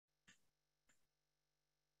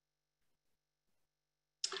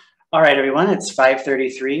All right, everyone, it's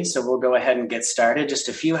 5:33, so we'll go ahead and get started. Just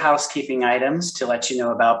a few housekeeping items to let you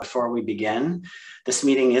know about before we begin. This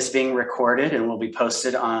meeting is being recorded and will be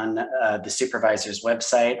posted on the supervisor's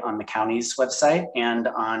website, on the county's website, and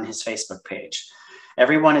on his Facebook page.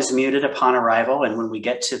 Everyone is muted upon arrival, and when we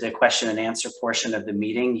get to the question and answer portion of the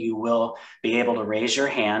meeting, you will be able to raise your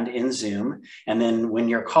hand in Zoom, and then when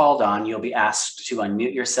you're called on, you'll be asked to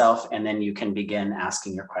unmute yourself, and then you can begin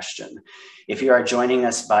asking your question. If you are joining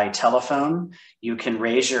us by telephone, you can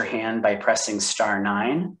raise your hand by pressing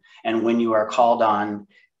 *9, and when you are called on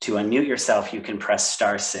to unmute yourself, you can press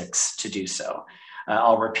 *6 to do so.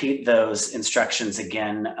 I'll repeat those instructions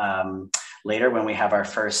again later when we have our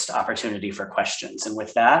first opportunity for questions. And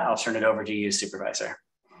with that, I'll turn it over to you, Supervisor.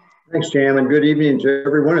 Thanks, Jam, and good evening to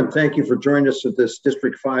everyone, and thank you for joining us at this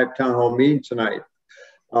District 5 Town Hall meeting tonight.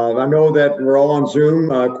 I know that we're all on Zoom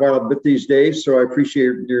quite a bit these days, so I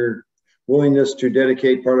appreciate your willingness to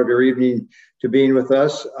dedicate part of your evening to being with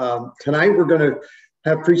us. Tonight, we're going to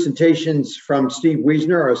have presentations from Steve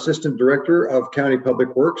Wiesner, our Assistant Director of County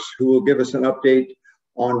Public Works, who will give us an update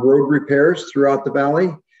on road repairs throughout the valley,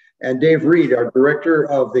 and Dave Reed, our Director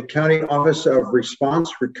of the County Office of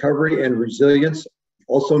Response, Recovery, and Resilience,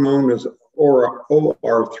 also known as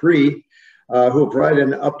OR3, who will provide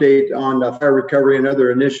an update on fire recovery and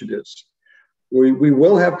other initiatives. We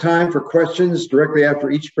will have time for questions directly after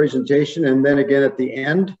each presentation and then again at the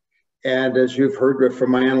end. And as you've heard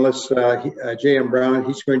from my analyst, J.M. Brown,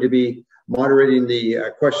 he's going to be moderating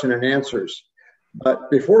the question and answers.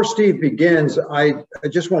 But before Steve begins, I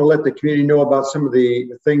just want to let the community know about some of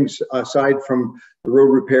the things aside from the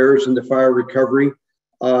road repairs and the fire recovery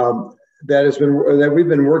that we've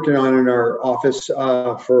been working on in our office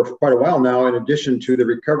for quite a while now, in addition to the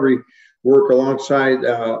recovery work alongside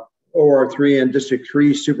OR3 and District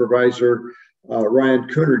 3 Supervisor Ryan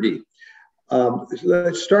Coonerty.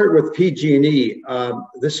 Let's start with PG&E.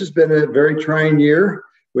 This has been a very trying year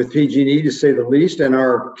with PG&E, to say the least, and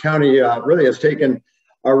our county really has taken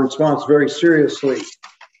our response very seriously.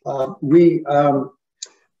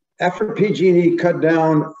 After PG&E cut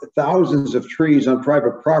down thousands of trees on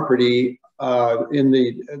private property in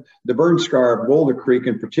the burn scar of Boulder Creek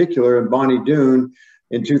in particular, and Bonnie Doon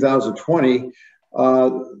in 2020,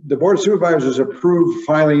 the Board of Supervisors approved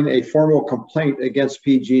filing a formal complaint against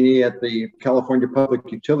PG&E at the California Public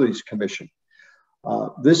Utilities Commission.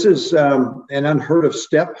 This is an unheard of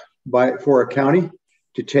step for a county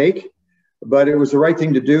to take, but it was the right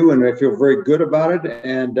thing to do, and I feel very good about it,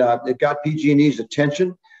 and it got PG&E's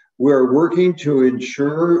attention. We're working to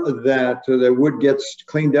ensure that the wood gets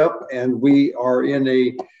cleaned up, and we are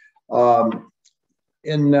in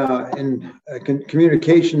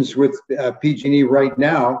communications with PG&E right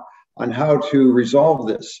now on how to resolve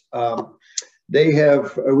this.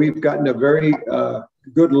 We've gotten a very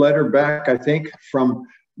good letter back, I think, from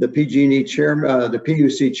the PG&E chairman, the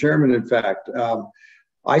PUC chairman, in fact.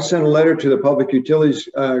 I sent a letter to the Public Utilities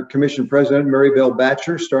Commission President, Maribel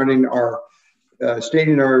Batcher, stating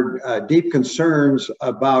our deep concerns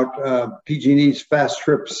about PG&E's fast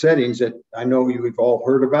trip settings that I know you've all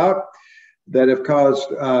heard about, that have caused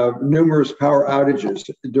numerous power outages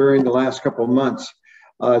during the last couple of months.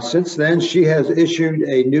 Since then, she has issued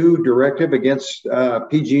a new directive against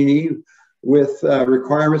PG&E with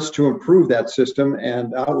requirements to improve that system,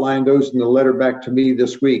 and outlined those in the letter back to me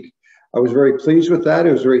this week. I was very pleased with that.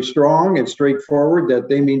 It was very strong and straightforward that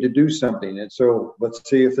they mean to do something. And so let's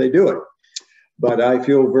see if they do it. But I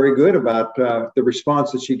feel very good about the response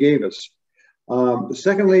that she gave us.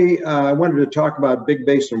 Secondly, I wanted to talk about Big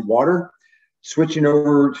Basin water. Switching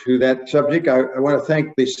over to that subject, I want to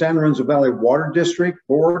thank the San Lorenzo Valley Water District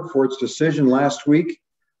Board for its decision last week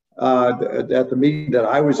at the meeting that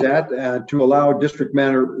I was at to allow District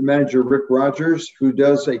Manager Rick Rogers, who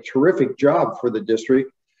does a terrific job for the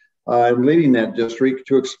district and leading that district,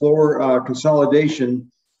 to explore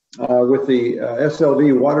consolidation with the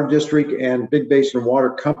SLV Water District and Big Basin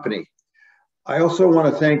Water Company. I also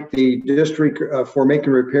want to thank the district for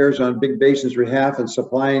making repairs on Big Basin's behalf and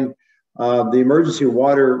supplying the emergency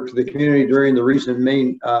water to the community during the recent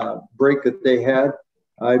main break that they had.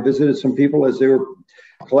 I visited some people as they were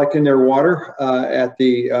collecting their water at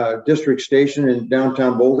the district station in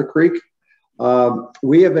downtown Boulder Creek.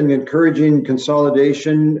 We have been encouraging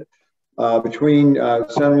consolidation between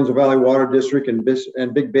San Lorenzo Valley Water District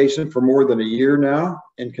and Big Basin for more than a year now,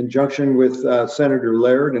 in conjunction with Senator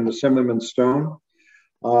Laird and Assemblyman Stone.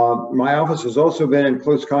 My office has also been in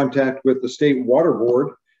close contact with the State Water Board,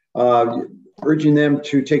 urging them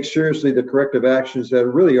to take seriously the corrective actions that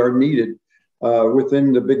really are needed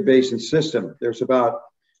within the Big Basin system. There's about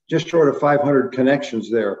just short of 500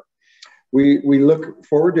 connections there. We look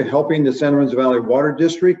forward to helping the San Lorenzo Valley Water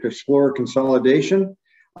District explore consolidation.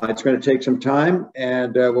 It's going to take some time,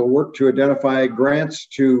 and we'll work to identify grants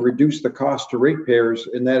to reduce the cost to ratepayers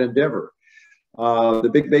in that endeavor. The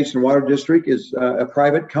Big Basin Water District is a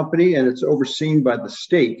private company, and it's overseen by the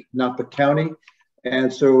state, not the county.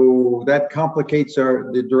 And so that complicates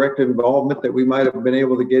the direct involvement that we might have been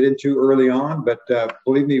able to get into early on. But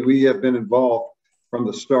believe me, we have been involved from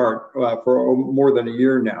the start for more than a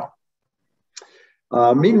year now.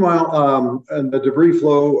 Meanwhile, the debris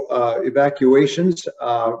flow evacuations,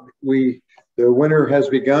 the winter has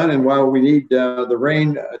begun, and while we need the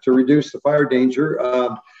rain to reduce the fire danger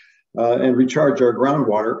and recharge our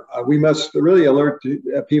groundwater, we must really alert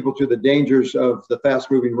people to the dangers of the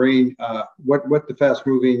fast-moving rain, what the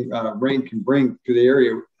fast-moving rain can bring to the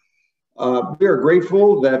area. We are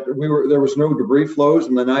grateful that there was no debris flows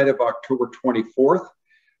on the night of October 24th.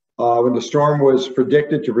 When the storm was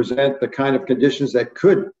predicted to present the kind of conditions that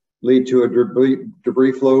could lead to a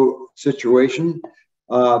debris flow situation.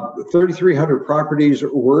 3,300 properties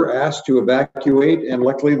were asked to evacuate, and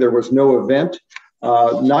luckily there was no event.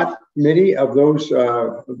 Not many of those,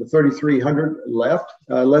 the 3,300 left,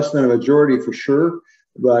 less than a majority for sure,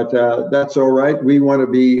 but that's all right. We want to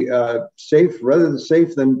be safe, rather than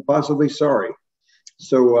safe than possibly sorry.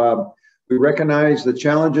 So we recognize the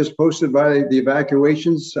challenges posted by the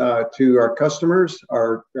evacuations to our customers,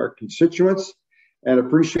 our constituents, and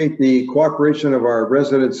appreciate the cooperation of our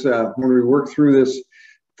residents when we work through this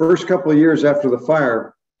first couple of years after the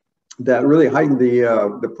fire that really heightened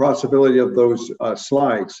the possibility of those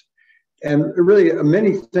slides. And really,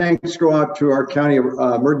 many thanks go out to our county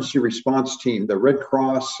emergency response team, the Red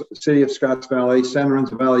Cross, City of Scotts Valley, San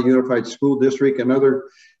Lorenzo Valley Unified School District, and other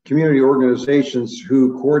community organizations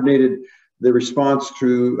who coordinated the response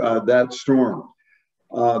to that storm.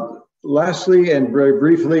 Lastly, and very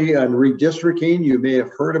briefly, on redistricting, you may have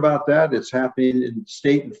heard about that. It's happening in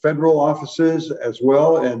state and federal offices as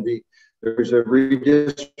well, and there's a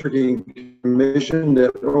redistricting commission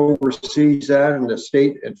that oversees that in the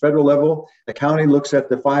state and federal level. The county looks at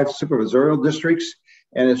the 5 supervisorial districts,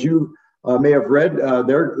 and as you may have read,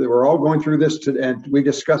 we're all going through this, and we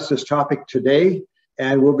discussed this topic today,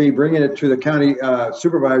 and we'll be bringing it to the county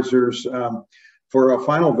supervisors for a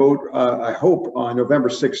final vote, I hope, on November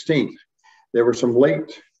 16th. There were some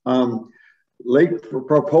late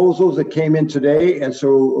proposals that came in today, and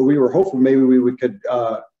so we were hopeful maybe we could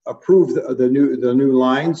approve the new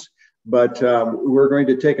lines, but we're going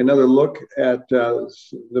to take another look at,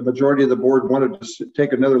 the majority of the board wanted to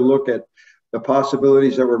take another look at the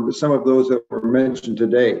possibilities that were, some of those that were mentioned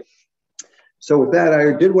today. So with that,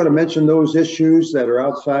 I did want to mention those issues that are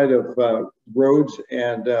outside of roads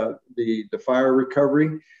and the fire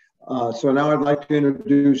recovery. So now I'd like to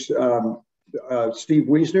introduce Steve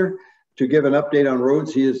Wiesner to give an update on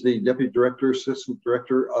roads. He is the Deputy Director, Assistant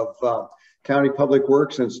Director of County Public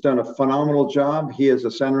Works, and has done a phenomenal job. He is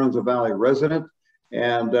a San Lorenzo Valley resident.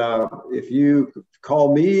 And if you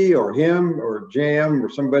call me or him or Jam or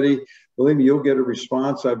somebody, believe me, you'll get a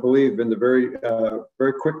response, I believe, in the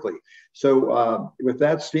very quickly. So with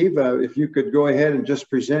that, Steve, if you could go ahead and just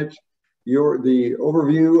present the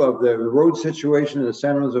overview of the road situation in the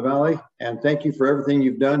San Lorenzo Valley. And thank you for everything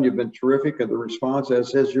you've done. You've been terrific at the response,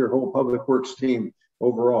 as has your whole Public Works team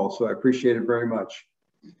overall. So I appreciate it very much.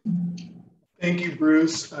 Thank you,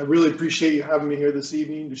 Bruce. I really appreciate you having me here this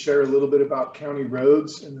evening to share a little bit about county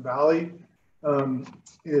roads in the Valley.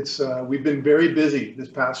 We've been very busy this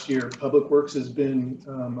past year. Public Works has been,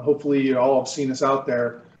 hopefully you all have seen us out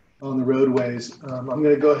there on the roadways. I'm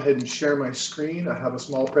going to go ahead and share my screen. I have a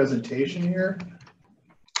small presentation here.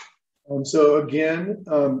 So again,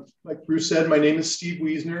 like Bruce said, my name is Steve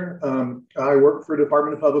Wiesner. I work for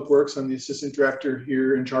Department of Public Works. I'm the Assistant Director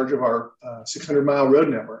here in charge of our 600-mile road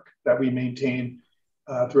network that we maintain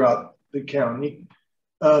throughout the county.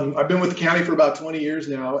 I've been with the county for about 20 years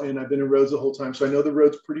now, and I've been in roads the whole time, so I know the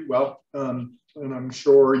roads pretty well. And I'm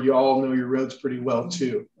sure you all know your roads pretty well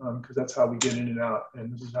too, because that's how we get in and out,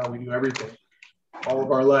 and this is how we do everything. All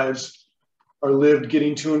of our lives are lived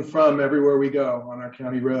getting to and from everywhere we go on our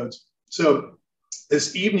county roads. So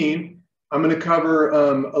this evening, I'm going to cover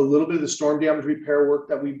a little bit of the storm damage repair work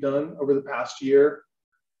that we've done over the past year.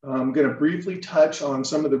 I'm going to briefly touch on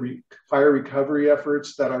some of the fire recovery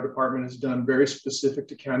efforts that our department has done, very specific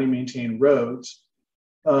to county maintained roads.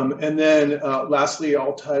 And then lastly,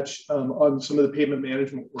 I'll touch on some of the pavement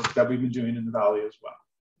management work that we've been doing in the Valley as well.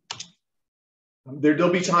 There'll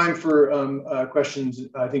be time for questions,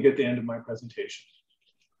 I think, at the end of my presentation.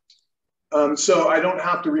 So I don't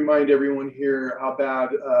have to remind everyone here how bad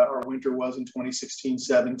our winter was in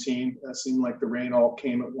 2016-17. It seemed like the rain all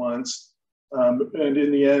came at once. And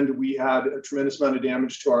in the end, we had a tremendous amount of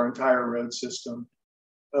damage to our entire road system.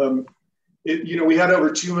 We had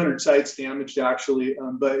over 200 sites damaged actually,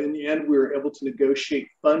 but in the end, we were able to negotiate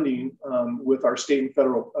funding with our state and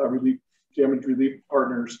federal damage relief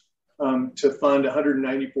partners to fund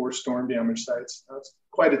 194 storm damage sites. That's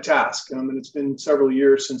quite a task, and it's been several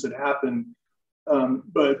years since it happened.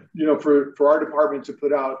 But for our department to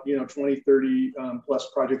put out 20, 30 plus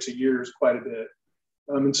projects a year is quite a bit.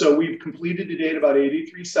 And so we've completed to date about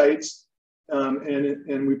 83 sites,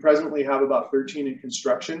 and we presently have about 13 in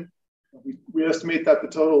construction. We estimate that the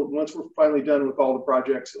total, once we're finally done with all the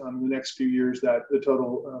projects in the next few years, that the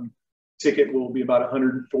total ticket will be about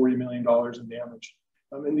 $140 million in damage.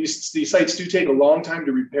 And these sites do take a long time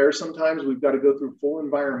to repair sometimes. We've got to go through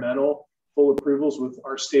full approvals with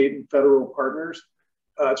our state and federal partners.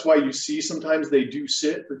 That's why you see sometimes they do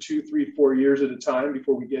sit for 2, 3, 4 years at a time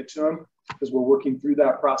before we get to them, because we're working through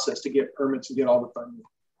that process to get permits and get all the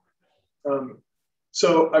funding.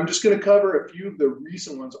 So I'm just going to cover a few of the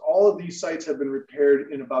recent ones. All of these sites have been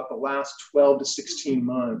repaired in about the last 12 to 16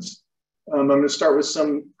 months. I'm going to start with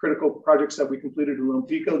some critical projects that we completed in Lone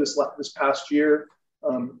Pico this past year.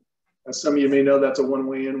 As some of you may know, that's a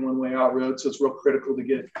one-way in, one-way out road, so it's real critical to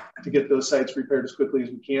get those sites repaired as quickly as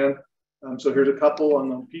we can. So here's a couple on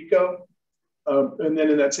Lone Pico. And then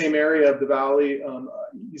in that same area of the valley,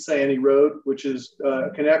 Iseani Road, which is a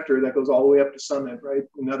connector that goes all the way up to Summit, right?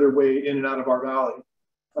 Another way in and out of our valley.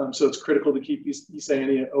 So it's critical to keep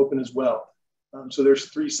Iseani open as well. So there's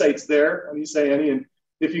 3 sites there on Iseani, and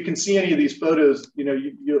if you can see any of these photos,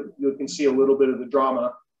 you can see a little bit of the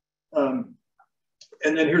drama.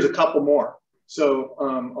 And then here's a couple more. So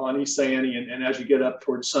on Iseani, and as you get up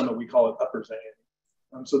towards Summit, we call it Upper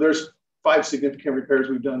Iseani. So there's 5 significant repairs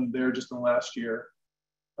we've done there just in the last year.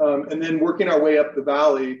 And then working our way up the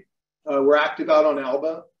valley, we're active out on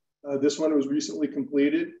Alba. This one was recently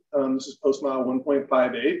completed. This is post mile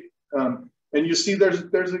 1.58. And you see there's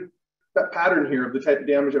a pattern here of the type of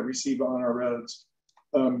damage that we see on our roads.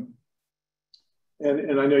 And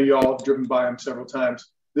I know you all have driven by them several times.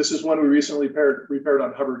 This is one we recently repaired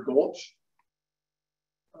on Hubbard Gulch.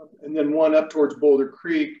 And then one up towards Boulder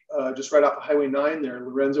Creek, just right off of Highway 9 there,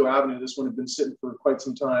 Lorenzo Avenue. This one had been sitting for quite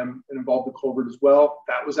some time and involved the culvert as well.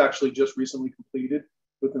 That was actually just recently completed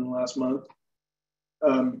within the last month.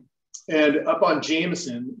 And up on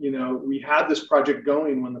Jameson, we had this project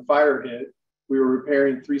going when the fire hit. We were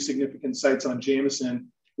repairing 3 significant sites on Jameson.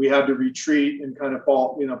 We had to retreat and kind of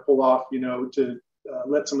pull off, to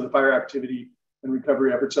let some of the fire activity and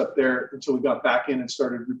recovery efforts up there until we got back in and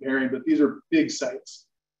started repairing. But these are big sites.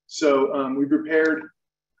 So we've repaired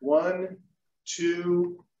 1,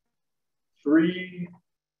 2, 3,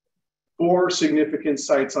 4 significant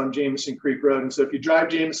sites on Jameson Creek Road. And so if you drive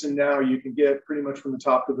Jameson now, you can get pretty much from the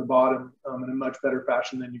top to the bottom in a much better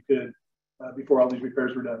fashion than you could before all these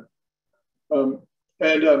repairs were done.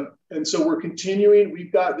 And so we're continuing.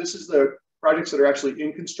 This is the projects that are actually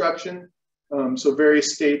in construction. So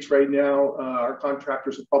various states right now, our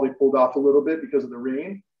contractors have probably pulled off a little bit because of the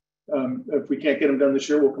rain. If we can't get them done this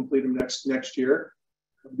year, we'll complete them next year.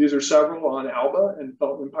 These are several on Alba and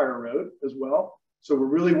Felton Empire Road as well. So we're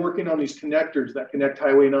really working on these connectors that connect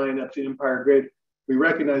Highway 9 up to Empire Grade. We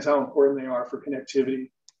recognize how important they are for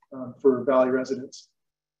connectivity for Valley residents.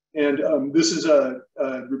 And this is a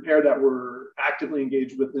repair that we're actively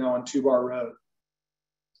engaged with now on 2-Bar Road.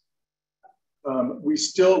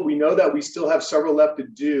 We know that we still have several left to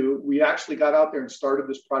do. We actually got out there and started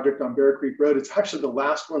this project on Bear Creek Road. It's actually the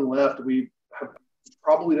last one left. We have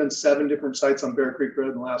probably done 7 different sites on Bear Creek Road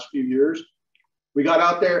in the last few years. We got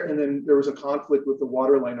out there and then there was a conflict with the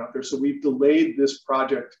water line out there. So we've delayed this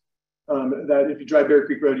project that if you drive Bear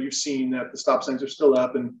Creek Road, you've seen that the stop signs are still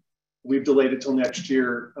up, and we've delayed it till next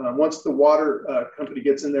year. Once the water company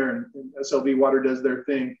gets in there and SLV Water does their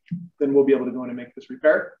thing, then we'll be able to go in and make this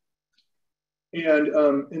repair.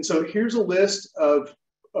 And so here's a list of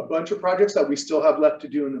a bunch of projects that we still have left to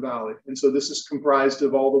do in the valley. And so this is comprised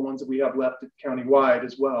of all the ones that we have left countywide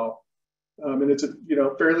as well. And it's a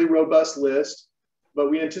fairly robust list, but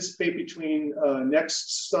we anticipate between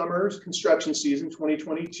next summer's construction season,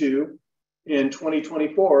 2022, and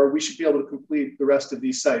 2024, we should be able to complete the rest of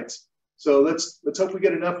these sites. So let's hope we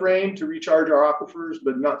get enough rain to recharge our aquifers,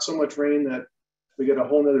 but not so much rain that we get a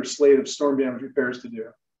whole nother slate of storm damage repairs to do.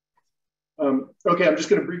 Okay, I'm just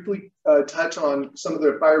going to briefly touch on some of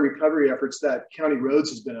the fire recovery efforts that County Roads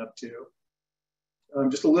has been up to.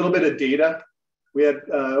 Just a little bit of data. We had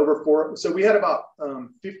we had about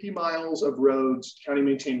 50 miles of roads, county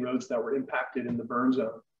maintained roads, that were impacted in the burn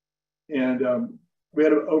zone. And we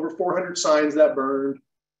had over 400 signs that burned.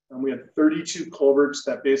 We had 32 culverts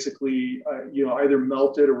that basically, either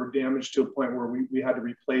melted or were damaged to a point where we had to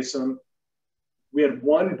replace them. We had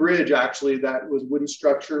one bridge actually that was wooden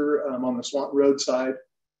structure on the Swanton Road side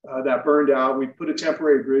that burned out. We put a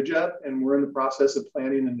temporary bridge up, and we're in the process of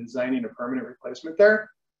planning and designing a permanent replacement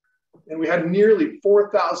there. And we had nearly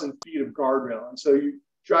 4,000 feet of guardrail. And so you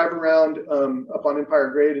drive around up on Empire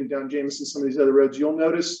Grade and down Jameson, some of these other roads, you'll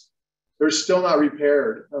notice they're still not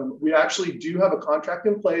repaired. We actually do have a contract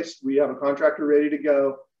in place. We have a contractor ready to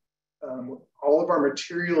go. All of our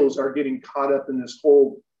materials are getting caught up in this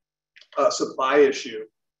whole supply issue.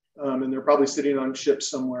 And they're probably sitting on ships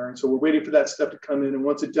somewhere. And so we're waiting for that stuff to come in. And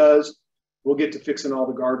once it does, we'll get to fixing all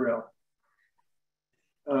the guardrail.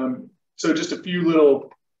 So just a few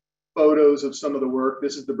little photos of some of the work.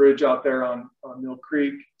 This is the bridge out there on Mill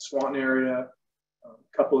Creek, Swanton area. A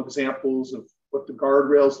couple examples of what the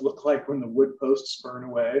guardrails look like when the wood posts burn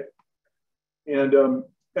away. And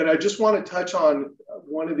I just want to touch on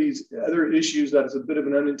one of these other issues that is a bit of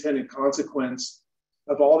an unintended consequence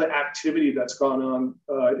of all the activity that's gone on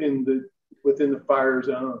within the fire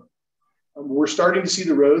zone. We're starting to see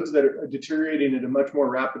the roads that are deteriorating at a much more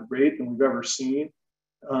rapid rate than we've ever seen.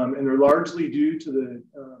 And they're largely due to the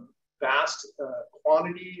vast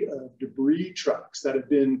quantity of debris trucks that have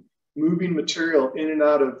been moving material in and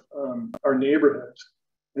out of our neighborhoods.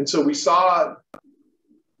 And so we saw,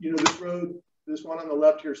 this road, this one on the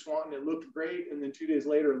left here, Swanton, it looked great. And then 2 days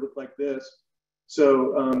later, it looked like this.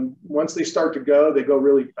 So once they start to go, they go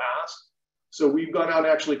really fast. So we've gone out and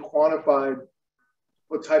actually quantified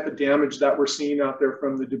what type of damage that we're seeing out there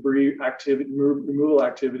from the debris removal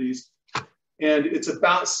activities. And it's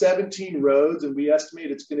about 17 roads, and we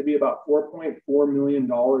estimate it's going to be about $4.4 million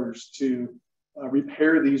to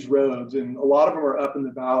repair these roads. And a lot of them are up in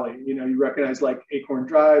the valley. You recognize like Acorn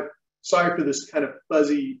Drive. Sorry for this kind of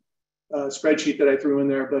fuzzy spreadsheet that I threw in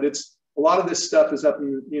there, but a lot of this stuff is up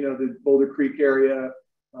in the Boulder Creek area,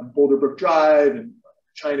 Boulder Brook Drive and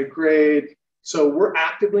China Grade. So we're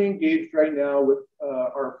actively engaged right now with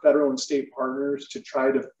our federal and state partners to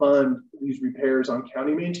try to fund these repairs on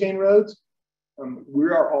county maintained roads. We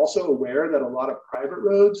are also aware that a lot of private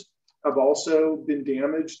roads have also been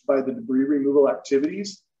damaged by the debris removal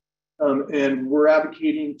activities. And we're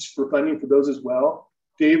advocating for funding for those as well.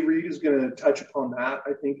 Dave Reed is going to touch upon that,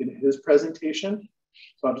 I think, in his presentation.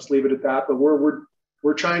 So I'll just leave it at that. But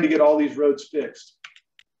we're trying to get all these roads fixed.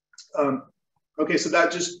 Okay, so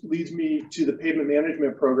that just leads me to the pavement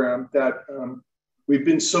management program that we've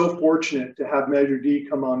been so fortunate to have Measure D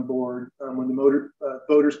come on board when the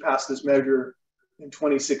voters passed this measure in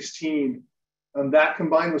 2016. That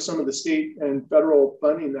combined with some of the state and federal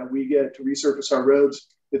funding that we get to resurface our roads,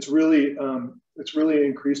 it's really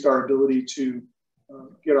increased our ability to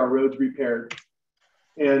get our roads repaired.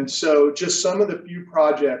 And so just some of the few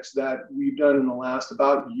projects that we've done in the last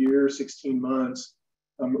about year, 16 months,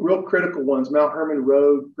 real critical ones, Mount Herman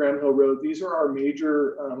Road, Graham Hill Road, these are our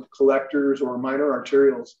major collectors or minor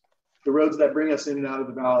arterials, the roads that bring us in and out of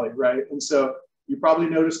the valley, right? And so you probably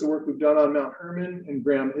noticed the work we've done on Mount Herman and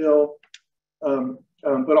Graham Hill,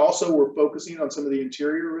 but also we're focusing on some of the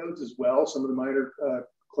interior roads as well, some of the minor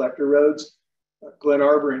collector roads. Glen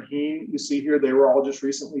Arbor and Heen, you see here, they were all just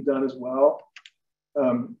recently done as well.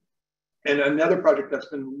 And another project that's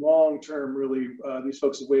been long-term, really, these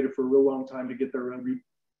folks have waited for a real long time to get their road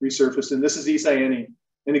resurfaced, and this is East Ione.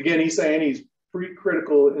 And again, East Ione is pretty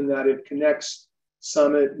critical in that it connects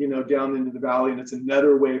Summit, down into the valley, and it's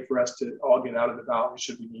another way for us to all get out of the valley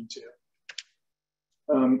should we need to.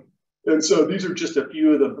 And so these are just a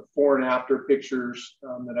few of the before and after pictures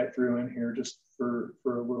that I threw in here just for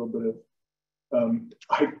a little bit of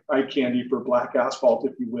eye candy for black asphalt,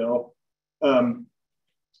 if you will.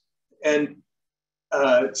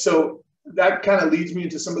 So that kind of leads me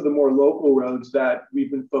into some of the more local roads that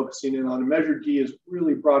we've been focusing in on. And Measure D has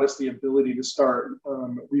really brought us the ability to start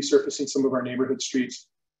resurfacing some of our neighborhood streets.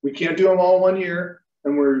 We can't do them all in 1 year,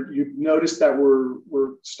 and you've noticed that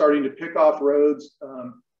we're starting to pick off roads.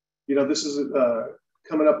 This is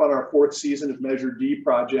coming up on our 4th season of Measure D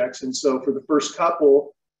projects, and so for the first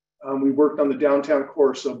couple, we worked on the downtown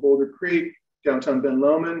core, so Boulder Creek, downtown Ben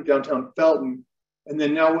Lomond, downtown Felton. And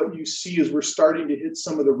then now what you see is we're starting to hit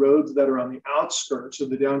some of the roads that are on the outskirts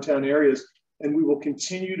of the downtown areas, and we will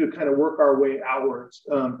continue to kind of work our way outwards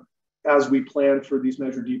as we plan for these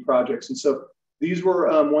Measure D projects. And so these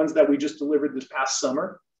were ones that we just delivered this past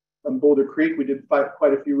summer. Boulder Creek, we did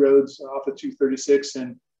quite a few roads off of 236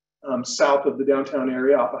 and south of the downtown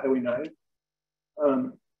area off of Highway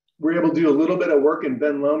 9. We're able to do a little bit of work in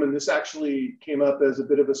Ben Lomond. This actually came up as a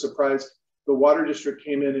bit of a surprise. The water district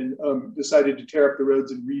came in and decided to tear up the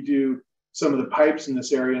roads and redo some of the pipes in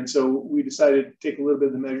this area. And so we decided to take a little bit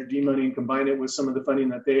of the Measure D money and combine it with some of the funding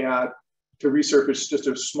that they had to resurface just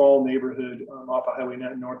a small neighborhood off of Highway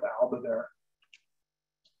 9 north of Alba there.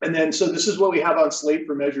 And then, so this is what we have on slate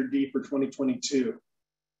for Measure D for 2022.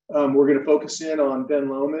 We're going to focus in on Ben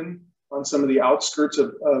Lomond, on some of the outskirts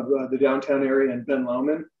of the downtown area in Ben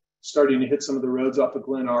Lomond, starting to hit some of the roads off of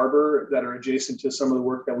Glen Arbor that are adjacent to some of the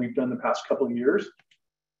work that we've done the past couple of years.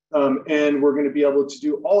 And we're going to be able to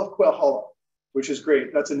do all of Quail Hollow, which is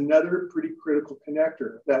great. That's another pretty critical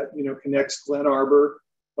connector that, you know, connects Glen Arbor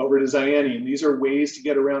over to Zayante. And these are ways to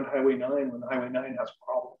get around Highway 9 when Highway 9 has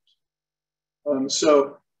problems.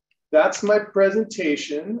 So that's my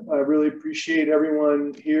presentation. I really appreciate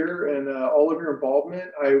everyone here and all of your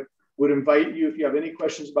involvement. I would invite you, if you have any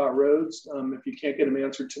questions about roads, if you can't get them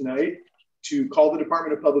answered tonight, to call the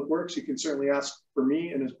Department of Public Works. You can certainly ask for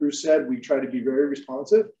me. And as Bruce said, we try to be very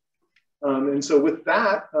responsive. And so with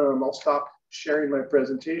that, I'll stop sharing my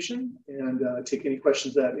presentation and take any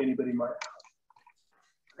questions that anybody might have.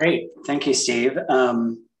 Great, thank you, Steve.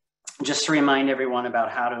 Just to remind everyone about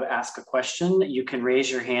how to ask a question, you can raise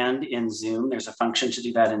your hand in Zoom. There's a function to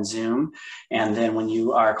do that in Zoom. And then when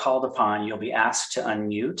you are called upon, you'll be asked to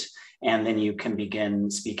unmute, and then you can begin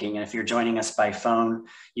speaking. And if you're joining us by phone,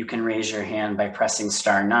 you can raise your hand by pressing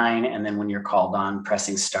 *9, and then when you're called on,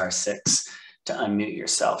 pressing *6 to unmute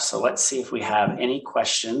yourself. So let's see if we have any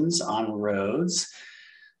questions on roads.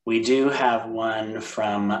 We do have one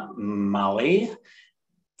from Molly.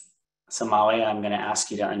 So Molly, I'm going to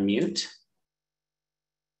ask you to unmute.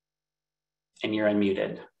 And you're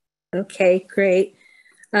unmuted. Okay, great.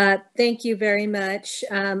 Thank you very much.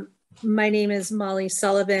 My name is Molly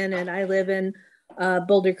Sullivan, and I live in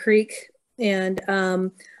Boulder Creek. And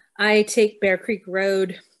I take Bear Creek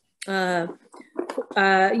Road.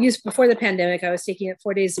 Used before the pandemic, I was taking it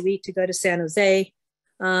 4 days a week to go to San Jose.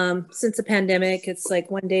 Since the pandemic, it's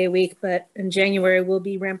like 1 day a week, but in January, we'll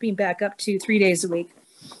be ramping back up to 3 days a week.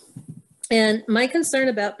 And my concern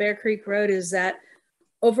about Bear Creek Road is that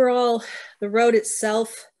overall, the road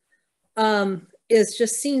itself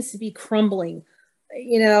seems to be crumbling.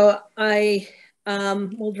 You know, I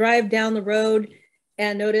will drive down the road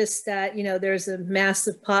and notice that, you know, there's a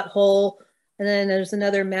massive pothole, and then there's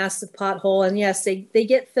another massive pothole. And yes, they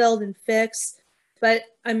get filled and fixed, but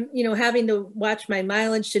I'm, you know, having to watch my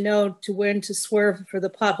mileage to know to when to swerve for the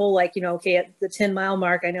pothole. Like, you know, okay, at the 10-mile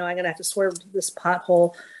mark, I know I'm gonna have to swerve to this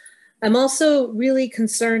pothole. I'm also really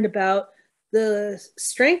concerned about the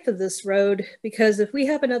strength of this road, because if we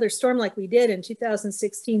have another storm like we did in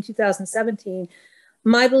 2016, 2017,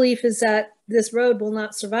 my belief is that this road will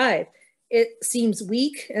not survive. It seems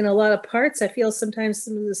weak in a lot of parts. I feel sometimes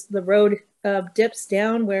some of this, the road dips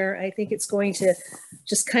down where I think it's going to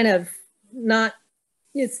just kind of not,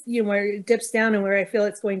 it's, you know, where it dips down and where I feel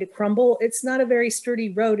it's going to crumble. It's not a very sturdy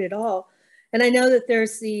road at all. And I know that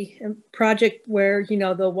there's the project where, you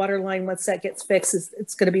know, the water line, once that gets fixed,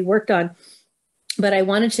 it's going to be worked on. But I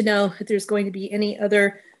wanted to know if there's going to be any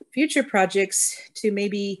other future projects to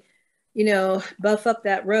maybe, you know, buff up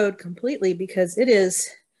that road completely, because it is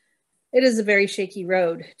a very shaky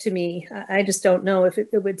road to me. I just don't know if it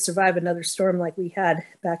would survive another storm like we had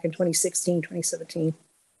back in 2016, 2017.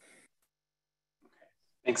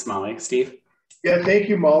 Thanks, Molly. Steve? Yeah, thank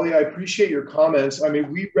you, Molly. I appreciate your comments. I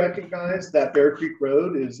mean, we recognize that Bear Creek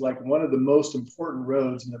Road is like one of the most important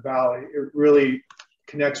roads in the valley. It really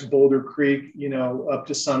connects Boulder Creek, you know, up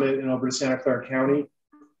to Summit and over to Santa Clara County.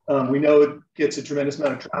 We know it gets a tremendous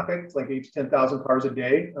amount of traffic. It's like 8,000 to 10,000 cars a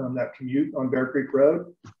day that commute on Bear Creek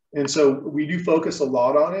Road. And so we do focus a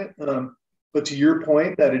lot on it. But to your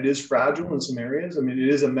point that it is fragile in some areas, I mean, it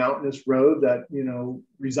is a mountainous road that, you know,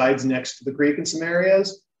 resides next to the creek in some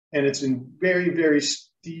areas. And it's in very, very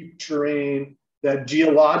steep terrain that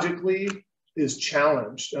geologically is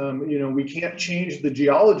challenged. You know, we can't change the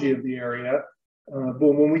geology of the area,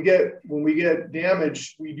 but when we get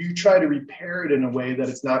damaged, we do try to repair it in a way that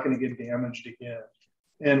it's not going to get damaged again.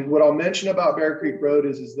 And what I'll mention about Bear Creek Road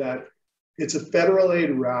is that it's a federal aid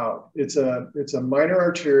route. It's a minor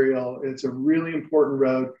arterial. It's a really important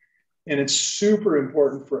road. And it's super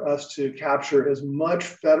important for us to capture as much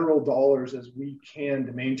federal dollars as we can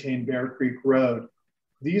to maintain Bear Creek Road.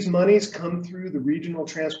 These monies come through the Regional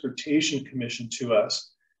Transportation Commission to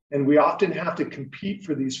us, and we often have to compete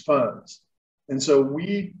for these funds. And so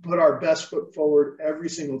we put our best foot forward every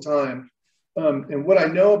single time. And what I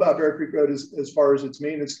know about Bear Creek Road is, as far as its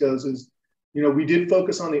maintenance goes, is, you know, we did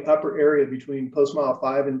focus on the upper area between post mile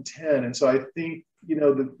 5 and 10. And so I think, you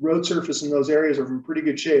know, the road surface in those areas are in pretty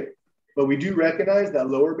good shape. But we do recognize that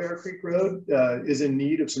lower Bear Creek Road is in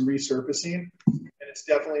need of some resurfacing. And it's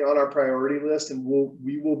definitely on our priority list, and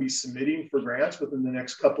we will be submitting for grants within the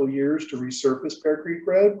next couple of years to resurface Pear Creek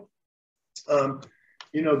Road.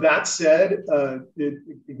 You know, that said,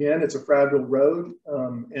 again, it's a fragile road,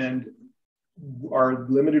 and our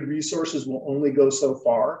limited resources will only go so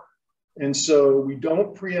far. And so we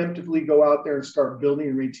don't preemptively go out there and start building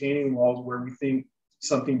and retaining walls where we think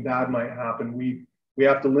something bad might happen. We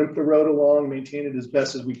have to limp the road along, maintain it as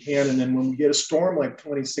best as we can. And then when we get a storm like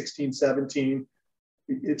 2016, 17,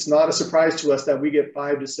 it's not a surprise to us that we get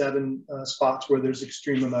 5 to 7 spots where there's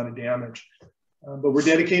extreme amount of damage. But we're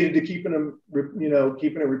dedicated to keeping them, you know,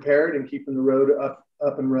 keeping it repaired and keeping the road up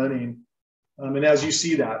and running. And as you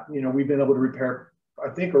see that, you know, we've been able to repair, I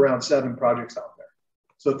think, around 7 projects out there.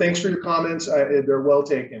 So thanks for your comments. They're well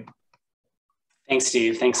taken. Thanks,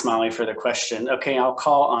 Steve. Thanks, Molly, for the question. Okay, I'll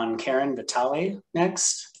call on Karen Vitale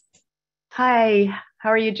next. Hi, how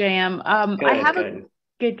are you, JM? Good, I have good.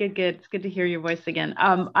 Good. It's good to hear your voice again.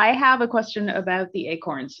 I have a question about the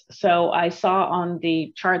acorns. So I saw on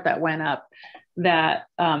the chart that went up that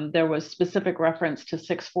there was specific reference to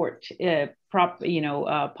 614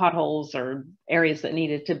 potholes or areas that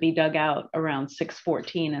needed to be dug out around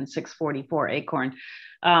 614 and 644 acorn.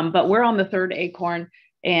 But we're on the 3rd acorn,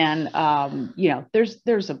 and you know,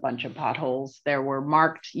 there's a bunch of potholes. There were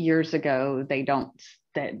marked years ago.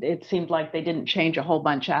 It seemed like they didn't change a whole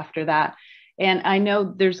bunch after that. And I know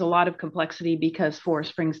there's a lot of complexity because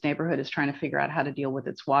Forest Springs neighborhood is trying to figure out how to deal with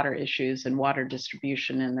its water issues and water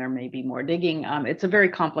distribution, and there may be more digging. It's a very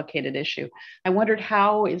complicated issue. I wondered,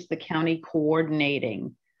 how is the county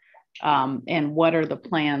coordinating, and what are the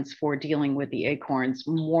plans for dealing with the acorns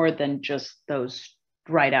more than just those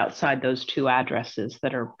right outside those 2 addresses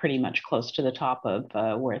that are pretty much close to the top of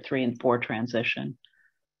where 3 and 4 transition?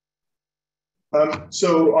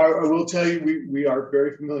 So I will tell you, we are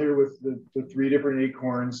very familiar with the 3 different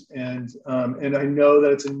acorns, and I know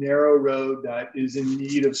that it's a narrow road that is in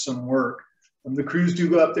need of some work. The crews do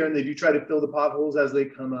go up there and they do try to fill the potholes as they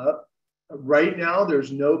come up. Right now,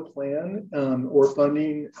 there's no plan or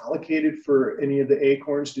funding allocated for any of the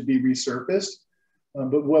acorns to be resurfaced.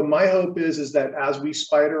 But what my hope is that as we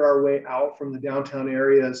spider our way out from the downtown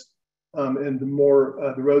areas and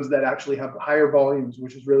the roads that actually have higher volumes,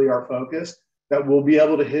 which is really our focus, that we'll be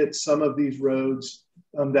able to hit some of these roads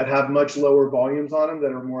that have much lower volumes on them,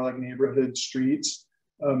 that are more like neighborhood streets.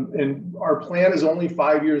 And our plan is only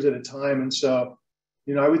 5 years at a time. And so,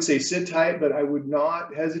 you know, I would say sit tight, but I would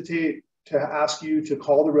not hesitate to ask you to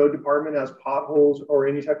call the road department as potholes or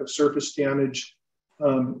any type of surface damage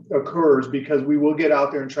occurs, because we will get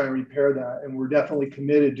out there and try and repair that. And we're definitely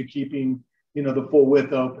committed to keeping, you know, the full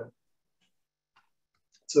width open.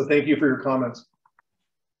 So thank you for your comments.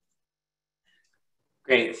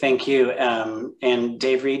 Great, thank you. And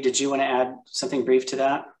Dave Reed, did you want to add something brief to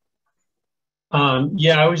that?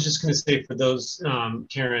 Yeah, I was just going to say, for those,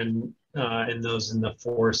 Karen, and those in the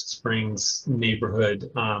Forest Springs neighborhood,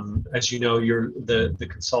 as you know, the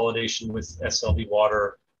consolidation with SLV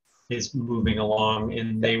Water is moving along,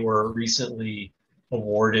 and they were recently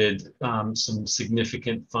awarded some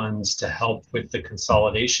significant funds to help with the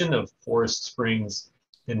consolidation of Forest Springs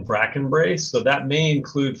and Brackenbrae. So that may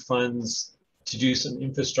include funds to do some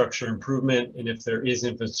infrastructure improvement. And if there is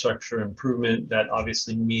infrastructure improvement, that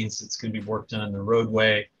obviously means it's going to be work done on the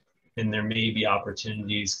roadway. And there may be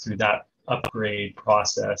opportunities through that upgrade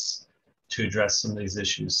process to address some of these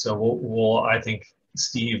issues. So I think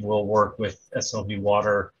Steve will work with SLV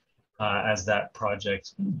Water as that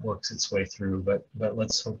project works its way through. But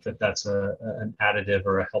let's hope that that's an additive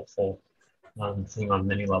or a helpful thing on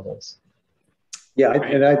many levels. Yeah,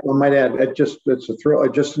 and I might add, it's a thrill.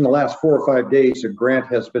 Just in the last 4 or 5 days, a grant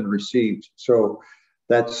has been received. So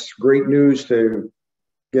that's great news to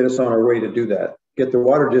get us on our way to do that. Get the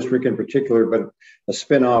water district in particular, but a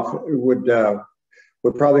spinoff would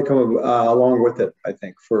probably come along with it, I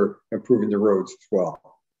think, for improving the roads as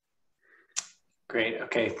well. Great.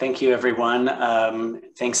 Okay. Thank you, everyone.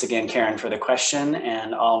 Thanks again, Karen, for the question.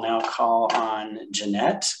 And I'll now call on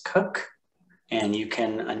Jeanette Cook, and you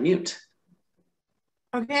can unmute.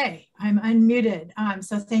 Okay, I'm unmuted.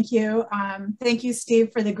 So thank you. Thank you,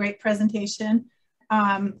 Steve, for the great presentation.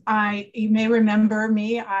 You may remember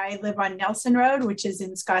me. I live on Nelson Road, which is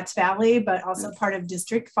in Scotts Valley, but also part of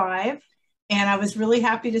District 5. And I was really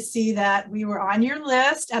happy to see that we were on your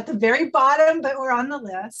list at the very bottom, but we're on the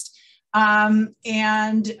list.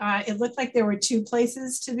 It looked like there were 2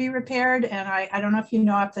 places to be repaired. And I don't know if you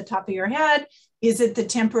know off the top of your head, is it the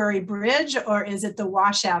temporary bridge or is it the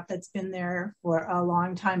washout that's been there for a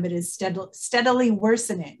long time but is steadily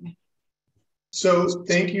worsening? So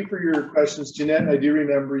thank you for your questions, Jeanette. I do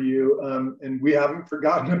remember you, and we haven't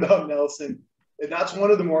forgotten about Nelson. And that's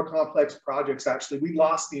one of the more complex projects, actually. We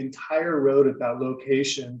lost the entire road at that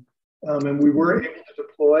location. And we were able to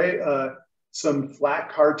deploy some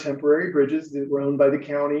flat car temporary bridges that were owned by the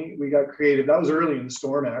county. We got creative. That was early in the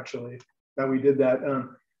storm, actually, that we did that.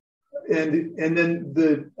 And then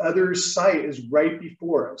the other site is right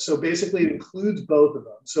before it. So basically it includes both of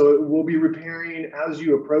them. So it will be repairing as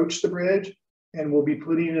you approach the bridge, and we'll be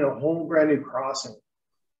putting in a whole brand new crossing.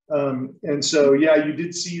 And so, yeah, you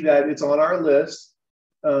did see that it's on our list.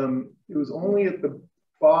 It was only at the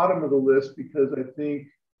bottom of the list because I think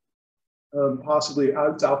possibly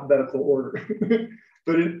it's alphabetical order.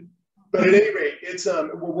 but at any rate, it's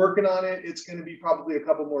we're working on it. It's going to be probably a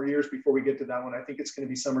couple more years before we get to that one. I think it's going to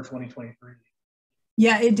be summer 2023.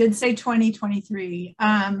 Yeah, it did say 2023.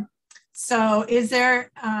 So is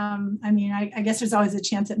there, I mean, I guess there's always a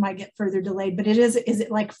chance it might get further delayed, but is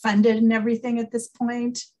it like funded and everything at this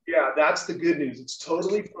point? Yeah, that's the good news. It's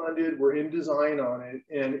totally funded. We're in design on it.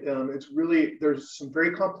 And it's really, there's some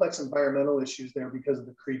very complex environmental issues there because of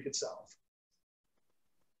the creek itself.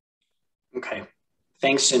 Okay.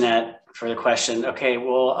 Thanks, Jeanette, for the question. Okay,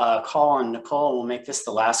 we'll call on Nicole. We'll make this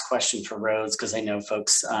the last question for roads because I know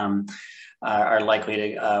folks are likely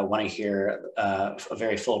to want to hear a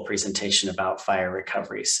very full presentation about fire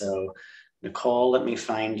recovery. So Nicole, let me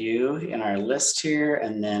find you in our list here,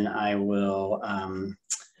 and then I will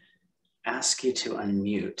ask you to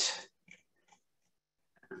unmute.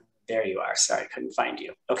 There you are. Sorry, I couldn't find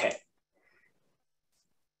you. Okay.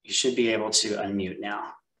 You should be able to unmute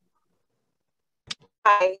now.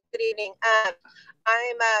 Hi, good evening.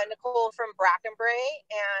 I'm Nicole from Brackenbray,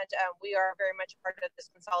 and we are very much part of this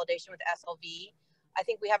consolidation with SLV. I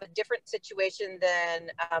think we have a different situation than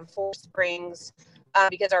Forest Springs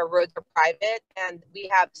because our roads are private, and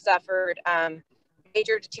we have suffered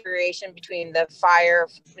major deterioration between the fire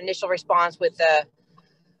initial response with the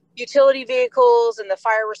utility vehicles and the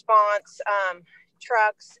fire response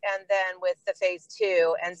trucks, and then with the phase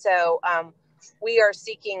 2. And so we are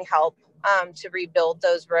seeking help to rebuild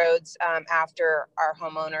those roads after our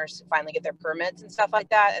homeowners finally get their permits and stuff like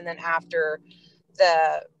that. And then after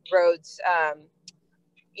the roads,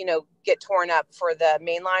 you know, get torn up for the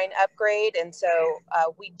mainline upgrade. And so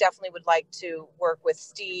we definitely would like to work with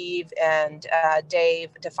Steve and Dave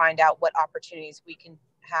to find out what opportunities we can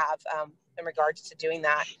have in regards to doing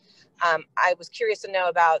that. I was curious to know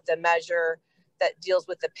about the measure that deals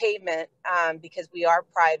with the pavement because we are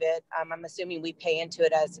private. I'm assuming we pay into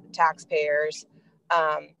it as taxpayers.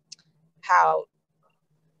 How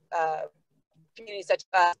communities such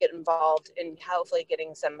as us get involved in hopefully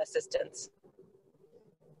getting some assistance.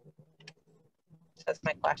 That's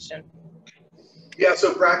my question. Yeah,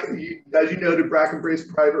 so as you noted, Brackenbray's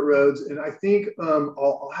private roads, and I think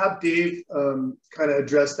I'll have Dave kind of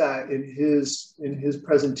address that in his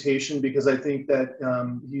presentation, because I think that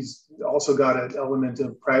he's also got an element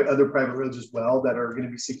of other private roads as well that are going to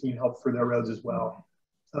be seeking help for their roads as well.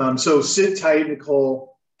 So sit tight,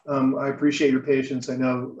 Nicole. I appreciate your patience. I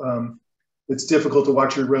know it's difficult to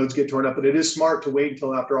watch your roads get torn up, but it is smart to wait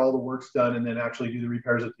until after all the work's done and then actually do the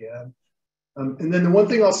repairs at the end. And then the one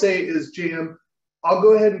thing I'll say is, JM, I'll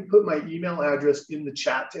go ahead and put my email address in the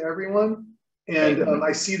chat to everyone. And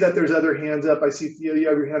I see that there's other hands up. I see Theo, you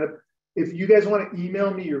have your hand up. If you guys want to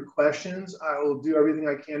email me your questions, I will do everything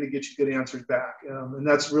I can to get you good answers back. And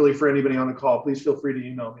that's really for anybody on the call. Please feel free to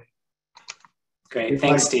email me. Great.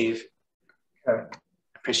 Thanks, Steve. Okay.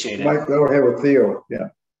 Appreciate it. Mike, go ahead with Theo. Yeah.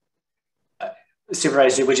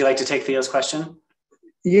 Supervisor, would you like to take Theo's question?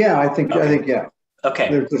 Yeah, I think yeah.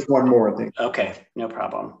 Okay. There's just one more, I think. Okay, no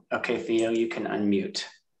problem. Okay, Theo, you can unmute.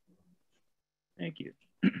 Thank you.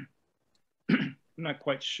 I'm not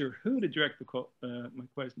quite sure who to direct my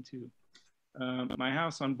question to. My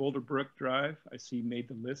house on Boulder Brook Drive, I see made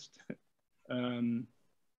the list.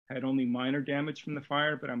 Had only minor damage from the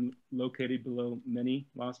fire, but I'm located below many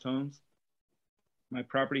lost homes. My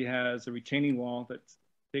property has a retaining wall that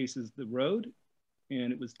faces the road,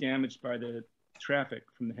 and it was damaged by the traffic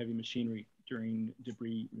from the heavy machinery during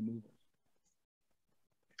debris removal.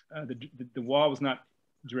 The wall was not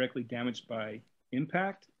directly damaged by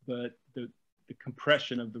impact, but the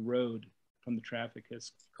compression of the road from the traffic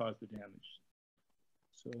has caused the damage.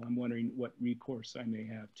 So I'm wondering what recourse I may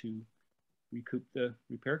have to recoup the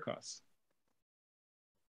repair costs.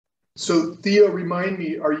 So Theo, remind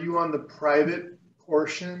me, are you on the private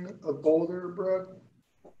portion of Boulder Brook?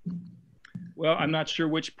 Well, I'm not sure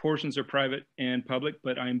which portions are private and public,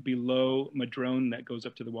 but I'm below Madrone that goes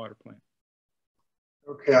up to the water plant.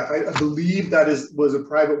 Okay, I believe that was a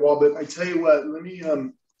private wall, but I tell you what, let me,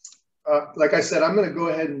 like I said, I'm going to go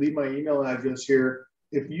ahead and leave my email address here.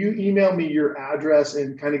 if you email me your address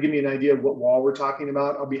and kind of give me an idea of what wall we're talking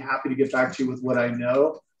about, I'll be happy to get back to you with what I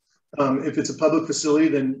know. If it's a public facility,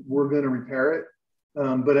 then we're going to repair it.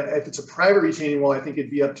 But if it's a private retaining wall, I think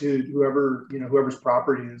it'd be up to whoever, whoever's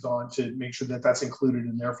property is on to make sure that that's included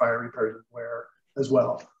in their fire repairs as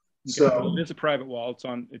well. Okay. So it's a private wall.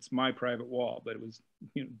 It's my private wall, but it was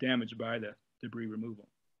damaged by the debris removal.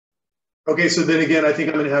 Okay, so then again, I think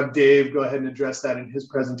I'm going to have Dave go ahead and address that in his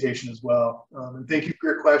presentation as well. And thank you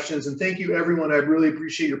for your questions, and thank you everyone. I really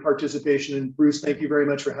appreciate your participation. And Bruce, thank you very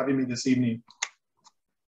much for having me this evening.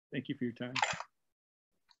 Thank you for your time.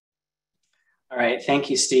 All right,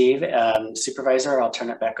 thank you, Steve. Supervisor, I'll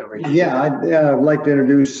turn it back over to you. Yeah, I'd like to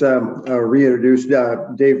reintroduce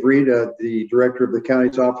Dave Reed, the Director of the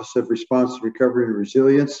County's Office of Response, Recovery, and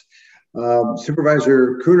Resilience.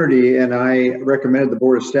 Supervisor Coonerty and I recommended the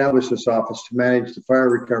board establish this office to manage the fire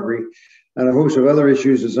recovery and a host of other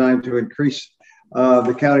issues designed to increase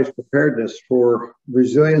the county's preparedness for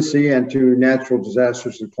resiliency and to natural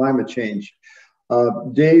disasters and climate change.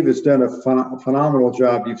 Dave has done a phenomenal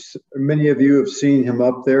job. Many of you have seen him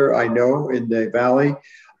up there, I know, in the valley.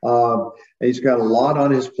 He's got a lot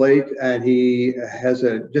on his plate, and he has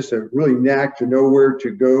just a really knack to know where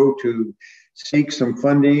to go to seek some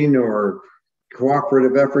funding or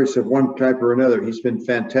cooperative efforts of one type or another. He's been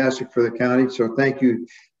fantastic for the county. So thank you,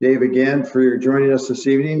 Dave, again for joining us this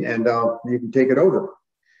evening, and you can take it over.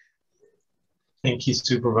 Thank you,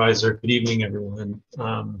 Supervisor. Good evening, everyone.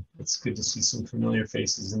 It's good to see some familiar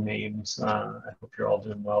faces and names. I hope you're all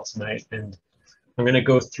doing well tonight. And I'm going to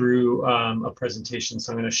go through a presentation.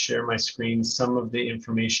 So I'm going to share my screen. Some of the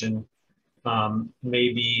information may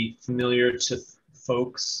be familiar to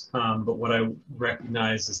folks, but what I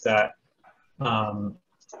recognize is that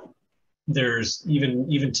there's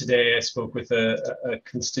even today, I spoke with a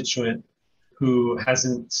constituent who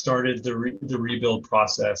hasn't started the rebuild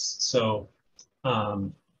process. So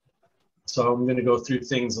I'm going to go through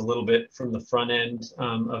things a little bit from the front end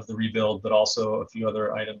of the rebuild, but also a few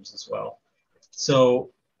other items as well.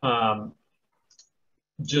 So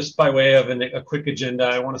just by way of a quick agenda,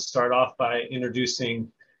 I want to start off by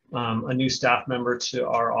introducing a new staff member to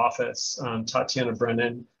our office. Tatiana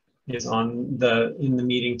Brennan is in the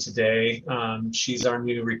meeting today. She's our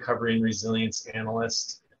new recovery and resilience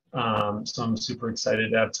analyst. So I'm super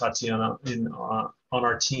excited to have Tatiana on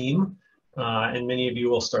our team. And many of you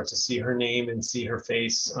will start to see her name and see her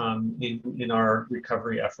face in our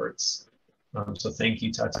recovery efforts. So thank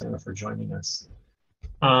you, Tatiana, for joining us.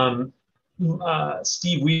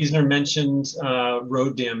 Steve Wiesner mentioned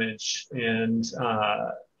road damage, and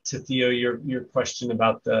to Theo, your question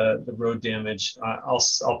about the road damage,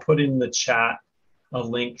 I'll put in the chat a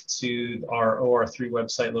link to our OR3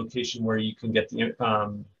 website location where you can get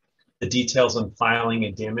the details on filing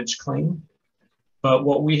a damage claim. But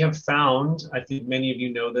what we have found, I think many of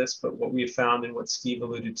you know this, but what we have found and what Steve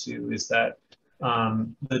alluded to is that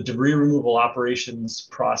the debris removal operations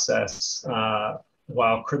process,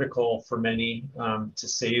 while critical for many to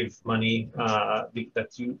save money that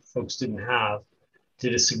you folks didn't have,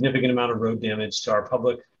 did a significant amount of road damage to our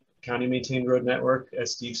public county maintained road network.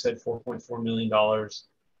 As Steve said, $4.4 million,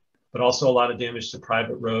 but also a lot of damage to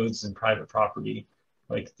private roads and private property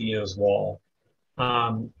like Theo's wall.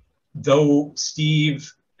 Though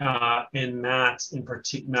Steve and Matt, in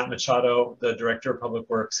particular, Matt Machado, the Director of Public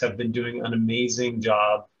Works, have been doing an amazing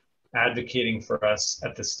job advocating for us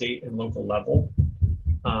at the state and local level,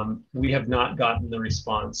 we have not gotten the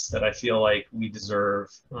response that I feel like we deserve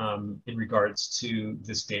in regards to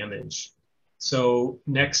this damage. So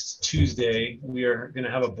next Tuesday, we are going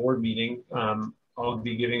to have a board meeting. I'll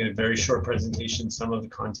be giving a very short presentation, some of the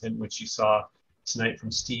content which you saw tonight from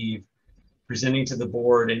Steve, presenting to the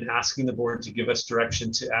board and asking the board to give us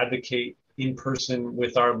direction to advocate in person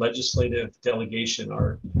with our legislative delegation,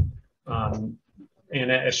 our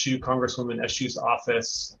Anna Eshoo, Congresswoman Eshoo's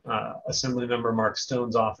office, Assemblymember Mark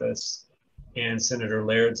Stone's office, and Senator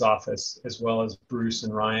Laird's office, as well as Bruce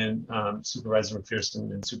and Ryan, Supervisor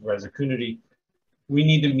McPherson and Supervisor Coonerty. We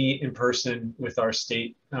need to meet in person with our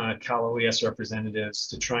state Cal OES representatives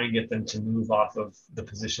to try and get them to move off of the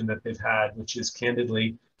position that they've had, which is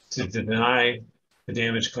candidly to deny the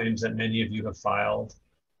damage claims that many of you have filed.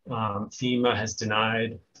 FEMA has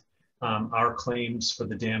denied our claims for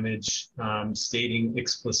the damage, stating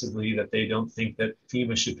explicitly that they don't think that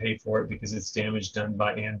FEMA should pay for it because it's damage done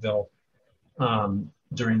by Anvil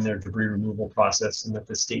during their debris removal process, and that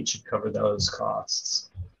the state should cover those costs.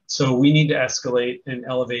 So we need to escalate and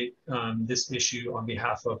elevate this issue on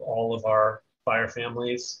behalf of all of our fire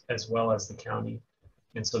families as well as the county.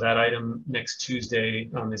 And so that item next Tuesday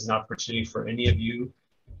is an opportunity for any of you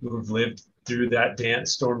who have lived through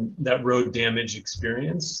that road damage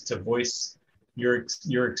experience to voice your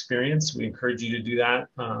experience. We encourage you to do that,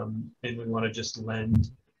 and we want to just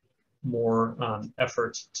lend more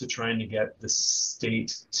effort to trying to get the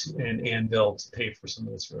state and Anvil to pay for some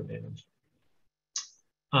of this road damage.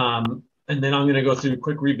 And then I'm going to go through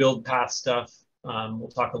quick rebuild path stuff.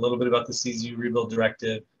 We'll talk a little bit about the CZU rebuild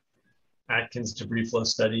directive, Atkins debris flow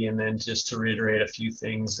study, and then just to reiterate a few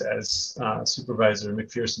things as Supervisor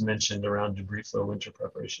McPherson mentioned around debris flow winter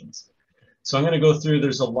preparations. So I'm going to go through,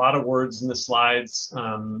 there's a lot of words in the slides.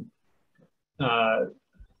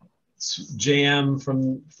 JM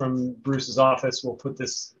from Bruce's office will put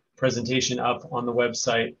this presentation up on the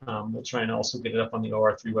website. We'll try and also get it up on the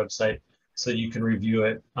OR3 website so you can review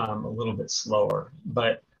it a little bit slower.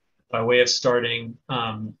 But by way of starting,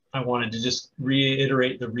 I wanted to just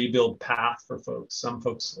reiterate the rebuild path for folks. Some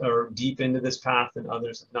folks are deep into this path and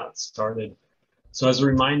others have not started. So as a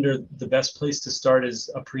reminder, the best place to start is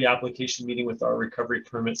a pre-application meeting with our Recovery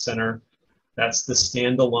Permit Center. That's the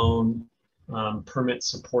standalone permit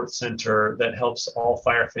support center that helps all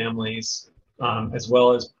fire families, as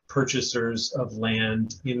well as purchasers of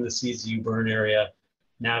land in the CZU burn area,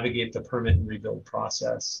 navigate the permit and rebuild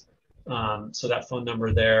process. So that phone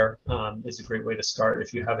number there is a great way to start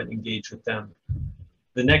if you haven't engaged with them.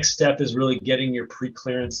 The next step is really getting your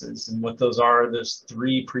pre-clearances, and what those are, there's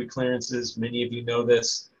 3 pre-clearances. Many of you know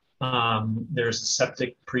this. There's a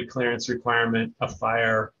septic pre-clearance requirement, a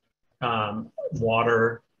fire,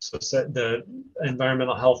 water. So the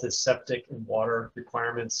environmental health is septic and water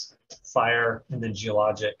requirements, fire, and then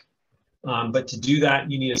geologic. But to do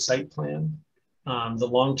that, you need a site plan. The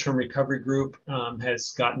long-term recovery group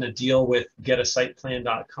has gotten a deal with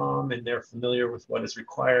getasiteplan.com, and they're familiar with what is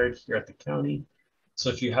required here at the county. So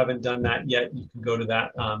if you haven't done that yet, you can go to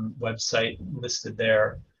that website listed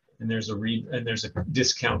there, and there's a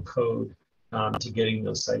discount code to getting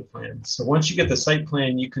those site plans. So once you get the site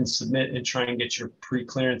plan, you can submit and try and get your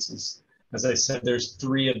pre-clearances. As I said, there's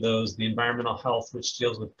 3 of those: the environmental health, which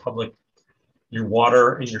deals with your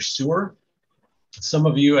water and your sewer. Some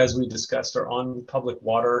of you, as we discussed, are on public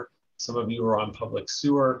water. Some of you are on public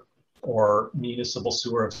sewer or municipal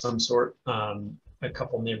sewer of some sort. A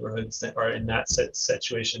couple neighborhoods that are in that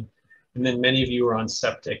situation. And then many of you are on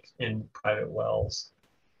septic and private wells.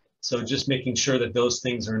 So just making sure that those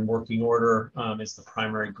things are in working order is the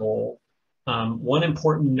primary goal. One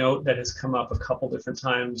important note that has come up a couple different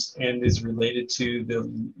times and is related to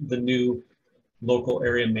the new local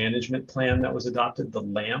area management plan that was adopted, the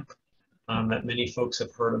LAMP, that many folks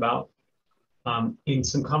have heard about. In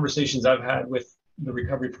some conversations I've had with the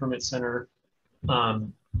Recovery Permit Center,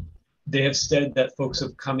 they have said that folks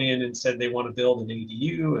have come in and said they want to build an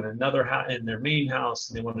ADU and another in their main house,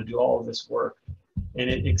 and they want to do all of this work, and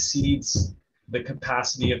it exceeds the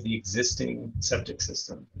capacity of the existing septic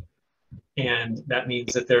system. And that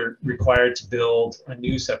means that they're required to build a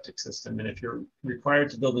new septic system. And if you're required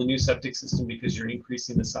to build a new septic system because you're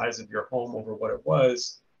increasing the size of your home over what it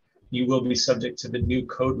was, you will be subject to the new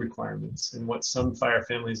code requirements. And what some fire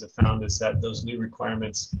families have found is that those new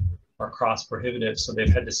requirements are cost prohibitive, so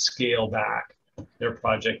they've had to scale back their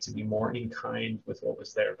project to be more in kind with what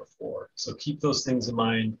was there before. So keep those things in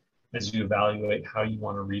mind as you evaluate how you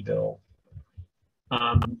want to rebuild.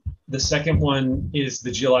 The second one is the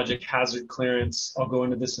geologic hazard clearance. I'll go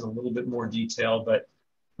into this in a little bit more detail, but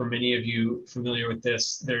for many of you familiar with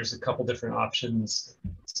this, there's a couple different options.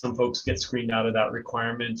 Some folks get screened out of that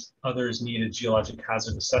requirement. Others need a geologic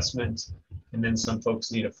hazard assessment, and then some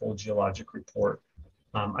folks need a full geologic report.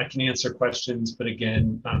 I can answer questions, but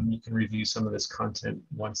again, you can review some of this content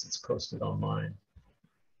once it's posted online.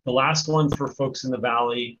 The last one for folks in the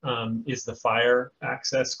Valley is the fire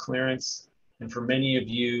access clearance. And for many of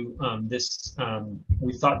you,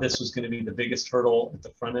 we thought this was going to be the biggest hurdle at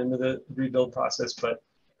the front end of the rebuild process, but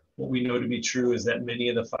what we know to be true is that many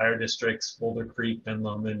of the fire districts, Boulder Creek, Ben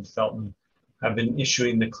Lomond, Felton, have been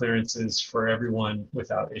issuing the clearances for everyone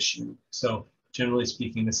without issue. So generally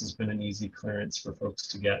speaking, this has been an easy clearance for folks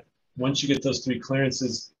to get. Once you get those 3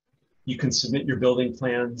 clearances, you can submit your building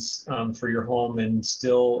plans for your home, and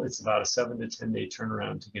still it's about a 7 to 10 day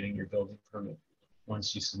turnaround to getting your building permit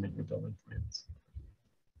once you submit your building plans.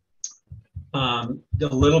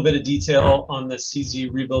 A little bit of detail on the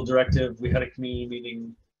CZU rebuild directive. We had a community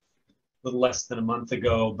meeting a little less than a month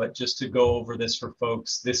ago, but just to go over this for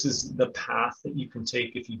folks, this is the path that you can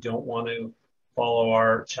take if you don't want to follow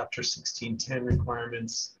our Chapter 1610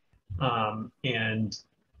 requirements and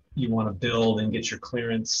you want to build and get your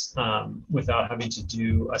clearance without having to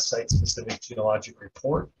do a site-specific geologic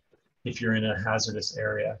report if you're in a hazardous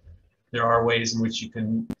area. There are ways in which you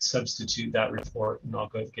can substitute that report, and I'll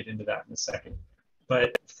get into that in a second.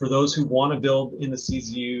 But for those who want to build in the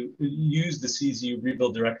CZU, use the CZU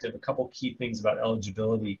rebuild directive, a couple key things about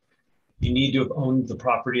eligibility. You need to have owned the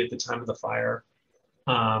property at the time of the fire,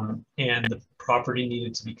 and the property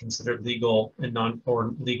needed to be considered legal and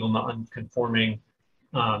legal non-conforming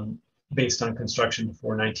based on construction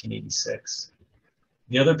before 1986.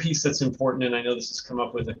 The other piece that's important, and I know this has come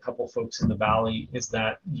up with a couple folks in the Valley, is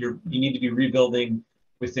that you need to be rebuilding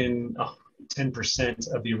within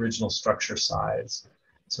 10% of the original structure size.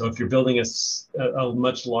 So if you're building a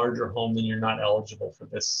much larger home, then you're not eligible for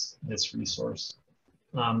this resource.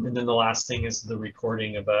 And then the last thing is the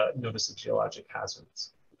recording of a notice of geologic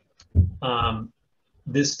hazards.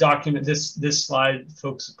 This document, this slide,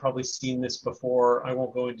 folks have probably seen this before. I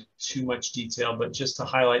won't go into too much detail, but just to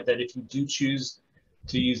highlight that if you do choose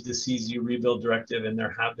to use the CZU rebuild directive, and there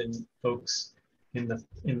have been folks in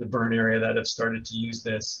the burn area that have started to use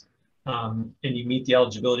this, and you meet the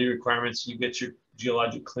eligibility requirements, you get your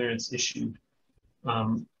geologic clearance issued.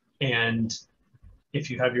 And if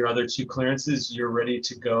you have your other two clearances, you're ready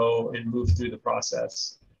to go and move through the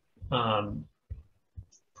process,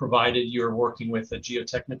 provided you're working with a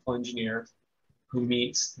geotechnical engineer who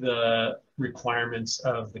meets the requirements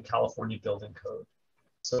of the California Building Code.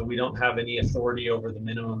 So we don't have any authority over the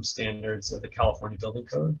minimum standards of the California Building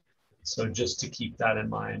Code. So just to keep that in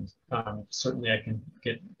mind, certainly I can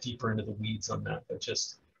get deeper into the weeds on that, but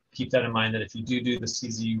just keep that in mind that if you do the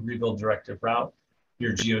CZU rebuild directive route,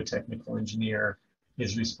 your geotechnical engineer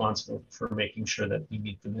is responsible for making sure that you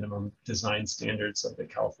meet the minimum design standards of the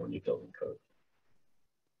California Building Code.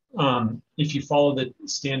 If you follow the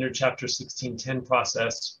standard Chapter 1610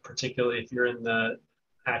 process, particularly if you're in the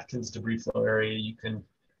Atkins debris flow area, you can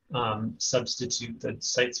substitute the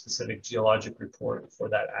site-specific geologic report for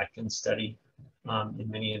that Atkins study. In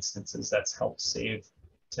many instances, that's helped save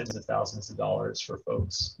tens of thousands of dollars for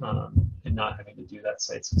folks and not having to do that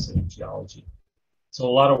site-specific geology. So a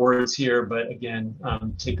lot of words here, but again,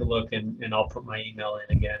 take a look and I'll put my email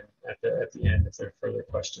in again at the end if there are further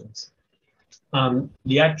questions.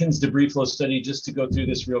 The Atkins debris flow study, just to go through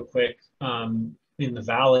this real quick, in the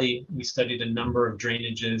Valley, we studied a number of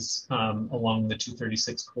drainages along the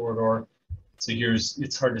 236 corridor. So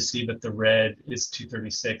it's hard to see, but the red is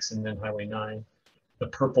 236 and then Highway 9. The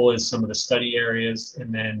purple is some of the study areas,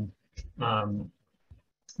 and then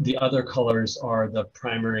the other colors are the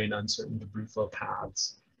primary and uncertain debris flow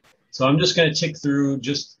paths. So I'm just going to tick through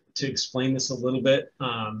just to explain this a little bit.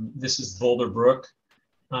 This is Boulder Brook.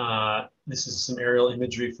 This is some aerial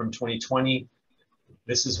imagery from 2020.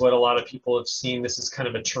 This is what a lot of people have seen. This is kind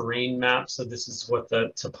of a terrain map. So this is what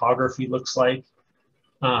the topography looks like.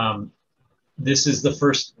 This is the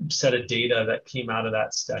first set of data that came out of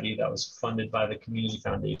that study that was funded by the Community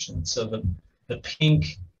Foundation. So the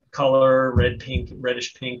pink color,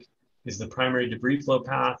 reddish pink is the primary debris flow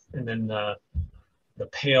path. And then the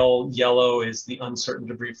pale yellow is the uncertain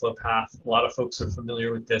debris flow path. A lot of folks are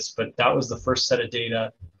familiar with this, but that was the first set of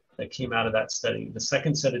data that came out of that study. The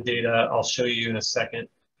second set of data I'll show you in a second,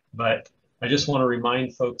 but I just want to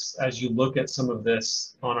remind folks, as you look at some of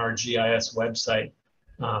this on our GIS website,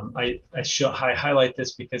 I highlight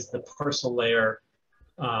this because the parcel layer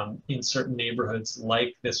in certain neighborhoods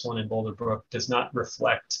like this one in Boulder Brook does not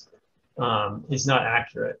reflect, is not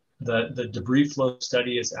accurate. The debris flow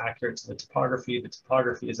study is accurate to the topography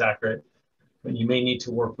is accurate, but you may need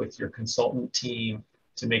to work with your consultant team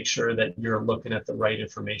to make sure that you're looking at the right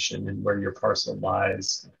information and where your parcel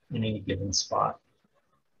lies in any given spot.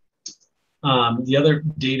 The other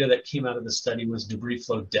data that came out of the study was debris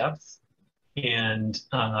flow depth. And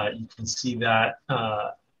you can see that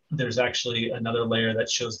there's actually another layer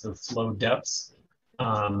that shows the flow depths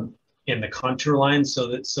and the contour lines.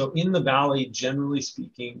 So in the Valley, generally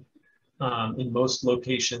speaking, in most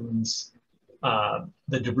locations,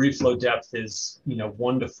 the debris flow depth is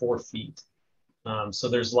 1 to 4 feet. So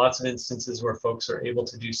there's lots of instances where folks are able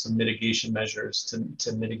to do some mitigation measures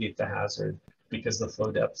to mitigate the hazard because the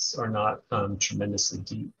flow depths are not tremendously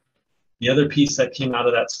deep. The other piece that came out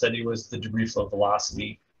of that study was the debris flow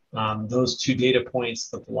velocity. Those two data points,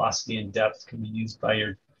 the velocity and depth, can be used by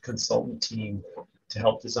your consultant team to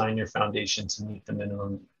help design your foundation to meet the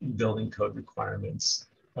minimum building code requirements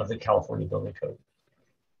of the California Building Code.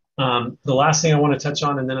 The last thing I want to touch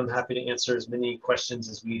on, and then I'm happy to answer as many questions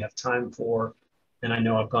as we have time for, and I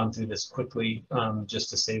know I've gone through this quickly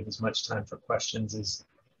just to save as much time for questions, is,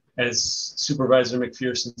 as Supervisor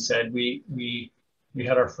McPherson said, we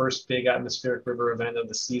had our first big atmospheric river event of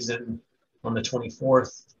the season on the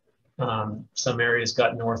 24th. Some areas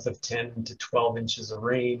got north of 10 to 12 inches of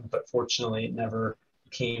rain, but fortunately it never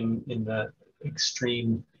came in the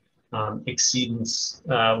extreme exceedance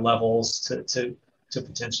levels to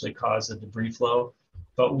potentially cause a debris flow.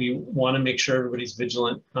 But we want to make sure everybody's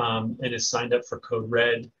vigilant and is signed up for Code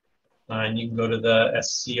Red. And you can go to the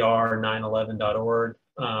scr911.org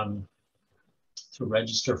to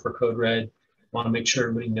register for Code Red. Want to make sure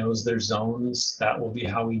everybody knows their zones. That will be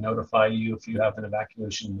how we notify you if you have an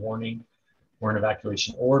evacuation warning or an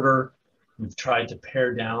evacuation order. We've tried to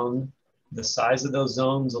pare down the size of those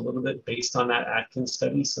zones a little bit based on that Atkins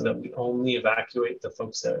study so that we only evacuate the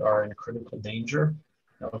folks that are in critical danger.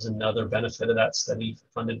 That was another benefit of that study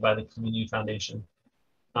funded by the Community Foundation.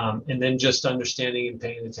 And then just understanding and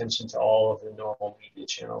paying attention to all of the normal media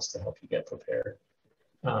channels to help you get prepared.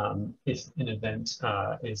 If an event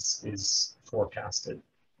is forecasted,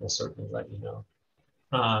 we'll certainly let you know.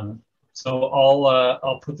 So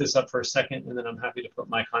I'll put this up for a second, and then I'm happy to put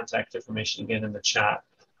my contact information again in the chat.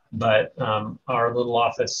 But our little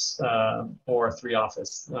office, OR3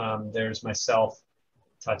 office, there's myself,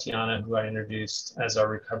 Tatiana, who I introduced as our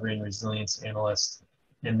recovery and resilience analyst.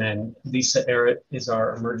 And then Lisa Errett is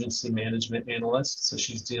our emergency management analyst. So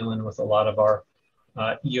she's dealing with a lot of our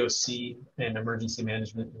EOC and emergency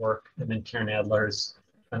management work. And then Karen Adler is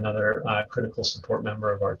another critical support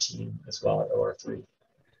member of our team as well at OR3.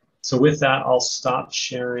 So with that, I'll stop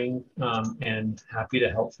sharing and happy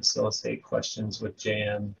to help facilitate questions with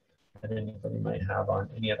JM that anybody might have on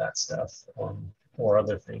any of that stuff or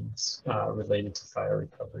other things related to fire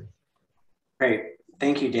recovery. Great.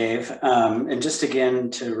 Thank you, Dave. And just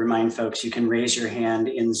again, to remind folks, you can raise your hand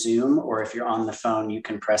in Zoom, or if you're on the phone, you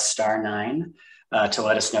can press *9 to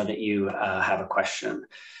let us know that you have a question.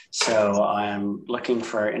 So I'm looking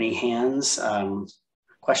for any hands,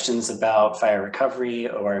 questions about fire recovery,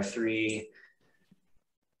 OR3.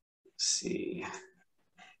 Let's see.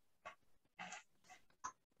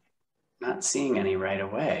 Not seeing any right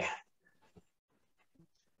away.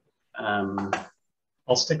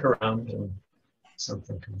 I'll stick around and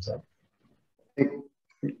something comes up. I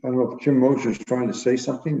don't know if Jim Mosier's trying to say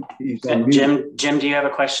something. He's on mute. Jim, do you have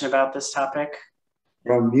a question about this topic?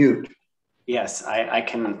 You're on mute. Yes, I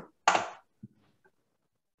can.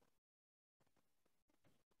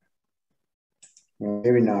 Well,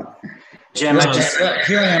 maybe not. Jim,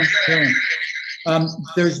 Here I am.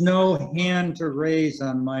 There's no hand to raise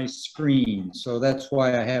on my screen, so that's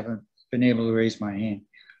why I haven't been able to raise my hand.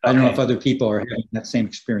 I don't know if other people are having that same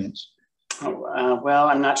experience. Well,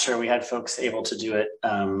 I'm not sure. We had folks able to do it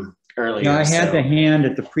earlier. Yeah, I had the hand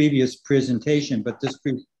at the previous presentation, but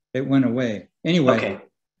it went away. Anyway,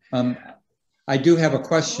 I do have a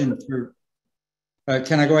question for,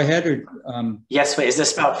 can I go ahead? Or, yes, wait, is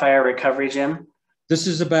this about fire recovery, Jim? This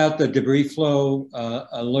is about the debris flow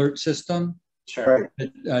alert system. Sure.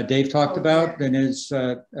 That Dave talked about, and as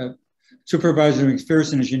Supervisor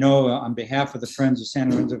McPherson, as you know, on behalf of the Friends of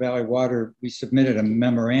San Lorenzo Valley Water, we submitted a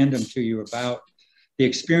memorandum to you about the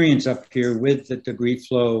experience up here with the debris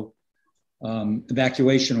flow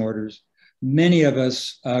evacuation orders. Many of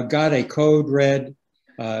us got a code red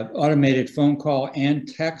automated phone call and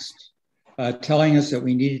text telling us that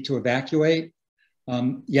we needed to evacuate,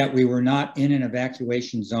 yet we were not in an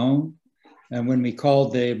evacuation zone. And when we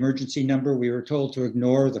called the emergency number, we were told to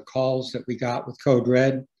ignore the calls that we got with code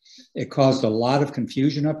red. It caused a lot of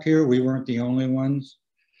confusion up here. We weren't the only ones.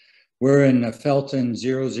 We're in Felton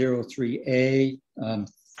 003A.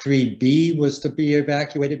 3B was to be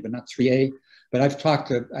evacuated, but not 3A. But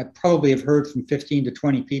I probably have heard from 15 to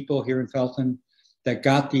 20 people here in Felton that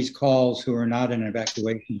got these calls who are not in an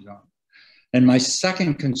evacuation zone. And my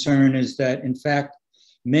second concern is that, in fact,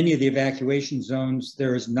 many of the evacuation zones,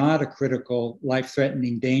 there is not a critical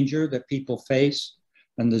life-threatening danger that people face.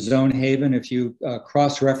 And the Zone Haven, if you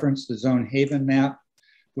cross-reference the Zone Haven map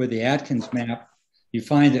with the Atkins map, you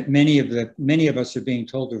find that many of us are being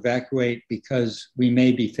told to evacuate because we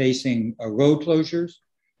may be facing road closures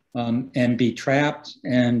and be trapped.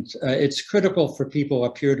 And it's critical for people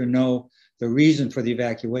up here to know the reason for the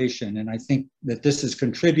evacuation. And I think that this is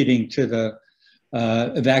contributing to the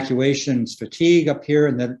evacuations fatigue up here.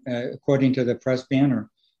 And that according to the press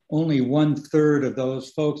banner, only 1/3 of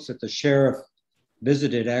those folks that the sheriff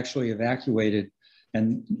visited actually evacuated.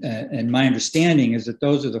 And my understanding is that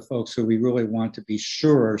those are the folks who we really want to be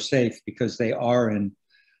sure are safe because they are in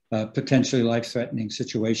a potentially life-threatening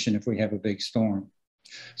situation if we have a big storm.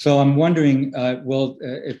 So I'm wondering,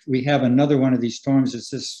 if we have another one of these storms, is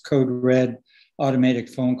this code red automatic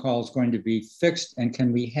phone calls going to be fixed? And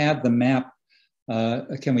can we have the map,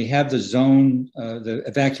 can we have the zone, the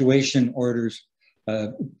evacuation orders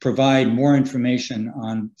provide more information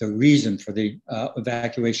on the reason for the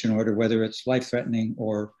evacuation order, whether it's life-threatening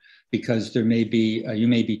or because there may be, you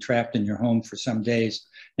may be trapped in your home for some days,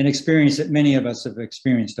 an experience that many of us have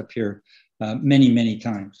experienced up here many, many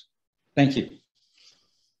times. Thank you.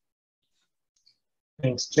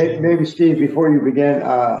 Thanks, Jim. Maybe Steve, before you begin,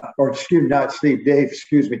 or excuse me, not Steve, Dave,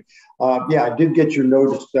 excuse me. Yeah, I did get your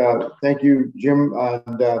notice. Thank you, Jim.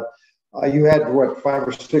 And you had what, 5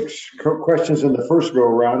 or 6 questions in the first go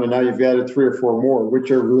around, and now you've added 3 or 4 more, which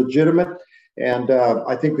are legitimate. And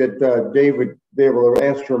I think that Dave would be able to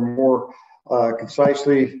answer more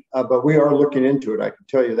concisely, but we are looking into it. I can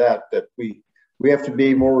tell you that we have to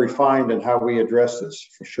be more refined in how we address this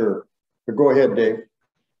for sure. But go ahead, Dave.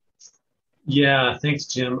 Yeah, thanks,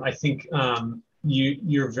 Jim. I think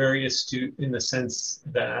you're very astute in the sense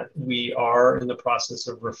that we are in the process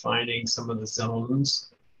of refining some of the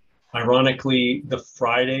zones. Ironically, the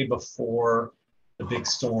Friday before the big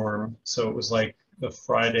storm, so it was like the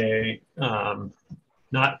Friday,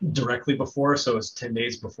 not directly before, so it was 10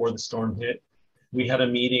 days before the storm hit, we had a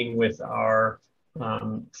meeting with our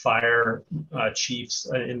fire chiefs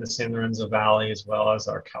in the San Lorenzo Valley, as well as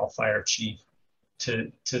our CAL FIRE chief,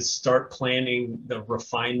 to start planning the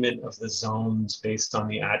refinement of the zones based on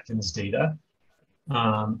the Atkins data.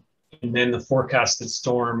 And then the forecasted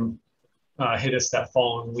storm hit us that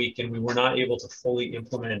following week, and we were not able to fully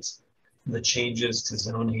implement the changes to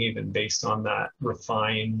Zone Haven based on that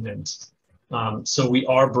refinement. So we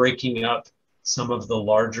are breaking up some of the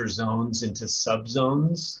larger zones into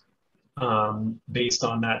subzones based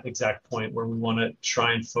on that exact point, where we want to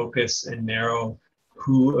try and focus and narrow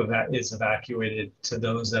who is evacuated to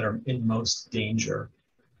those that are in most danger.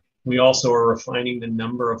 We also are refining the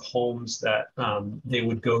number of homes that they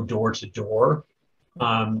would go door to door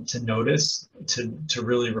to notice, to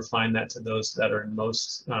really refine that to those that are in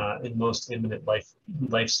most imminent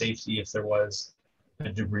life safety if there was a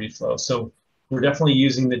debris flow. So we're definitely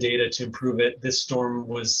using the data to improve it. This storm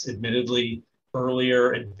was admittedly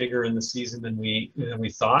earlier and bigger in the season than we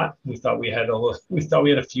thought. We thought we had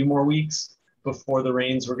a few more weeks before the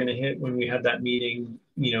rains were going to hit when we had that meeting,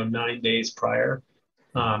 9 days prior.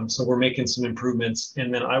 So we're making some improvements,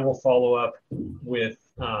 and then I will follow up with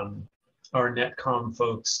our NetCom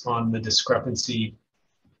folks on the discrepancy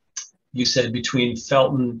you said between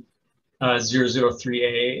Felton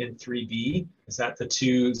 003A and 3B. Is that the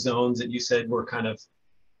 2 zones that you said were kind of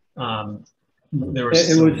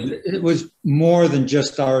it was more than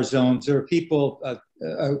just our zones. There were people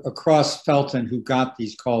across Felton who got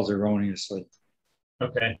these calls erroneously.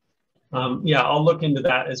 Okay. Yeah, I'll look into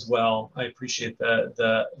that as well. I appreciate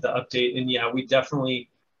the update. And yeah, we definitely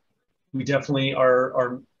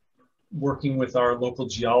are working with our local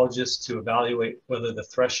geologists to evaluate whether the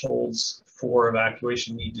thresholds for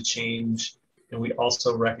evacuation need to change. And we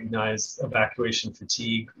also recognize evacuation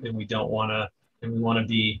fatigue, and we want to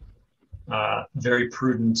be very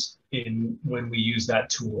prudent in when we use that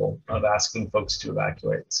tool of asking folks to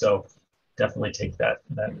evacuate. So definitely take that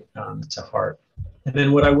to heart. And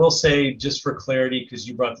then what I will say, just for clarity, because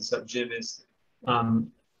you brought this up, Jim, is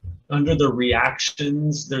under the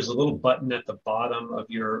reactions, there's a little button at the bottom of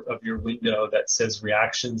your window that says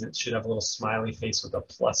reactions. It should have a little smiley face with a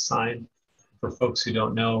plus sign. For folks who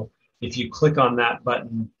don't know, if you click on that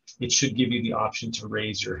button, it should give you the option to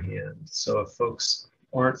raise your hand. So if folks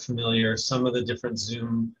aren't familiar, some of the different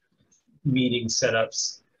Zoom meeting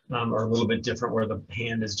setups are a little bit different, where the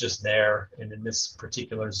hand is just there. And in this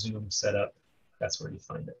particular Zoom setup, that's where you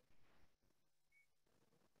find it.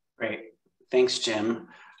 Great. Thanks, Jim.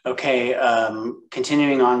 Okay,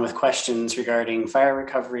 continuing on with questions regarding fire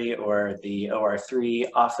recovery or the OR3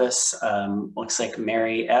 office, looks like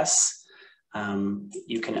Mary S.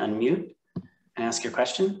 You can unmute and ask your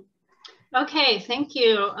question. Okay, thank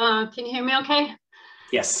you. Can you hear me okay?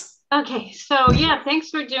 Yes. Okay, so yeah, thanks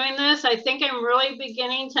for doing this. I think I'm really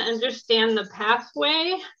beginning to understand the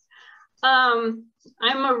pathway. I'm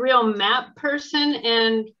a real map person,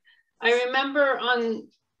 and I remember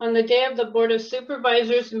on the day of the Board of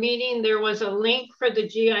Supervisors meeting, there was a link for the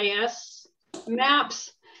GIS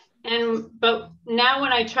maps. But now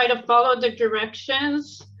when I try to follow the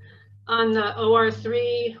directions on the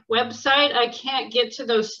OR3 website, I can't get to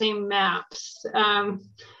those same maps.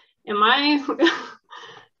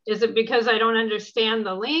 Is it because I don't understand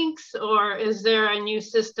the links, or is there a new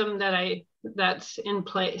system that's in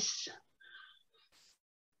place?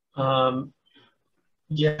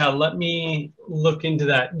 Yeah, let me look into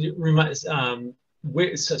that.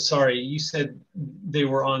 Sorry, you said they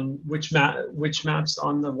were on which maps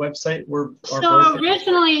on the website were so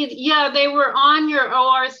originally, yeah, they were on your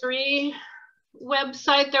OR3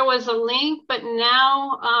 website. There was a link, but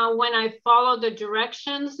now when I follow the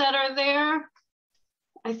directions that are there,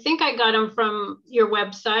 I think I got them from your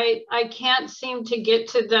website. I can't seem to get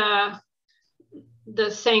to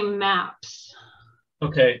the same maps.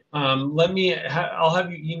 Okay, I'll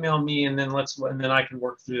have you email me, and then I can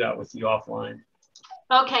work through that with you offline.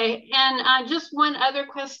 Okay, and just one other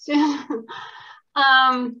question.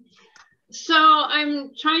 So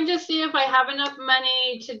I'm trying to see if I have enough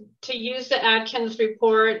money to use the Atkins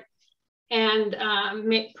report and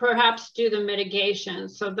perhaps do the mitigation.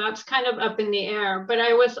 So that's kind of up in the air. But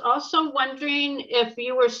I was also wondering if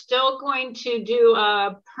you were still going to do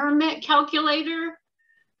a permit calculator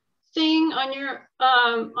thing on your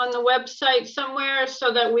on the website somewhere,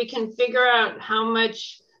 so that we can figure out how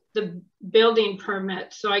much the building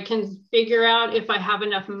permit, so I can figure out if I have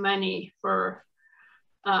enough money for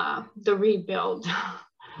the rebuild.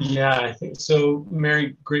 Yeah, I think so.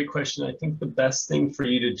 Mary, great question. I think the best thing for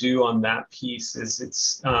you to do on that piece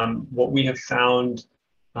is what we have found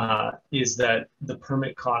is that the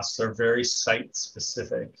permit costs are very site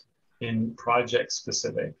specific and project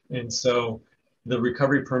specific. And so the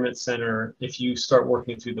Recovery Permit Center, if you start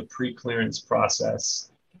working through the pre-clearance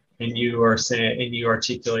process and you are saying, and you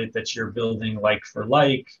articulate that you're building like for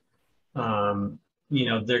like, you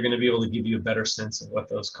know, they're going to be able to give you a better sense of what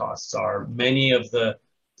those costs are. Many of the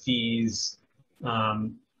fees,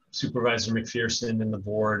 Supervisor McPherson and the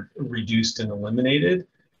board reduced and eliminated,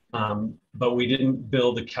 but we didn't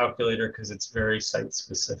build a calculator because it's very site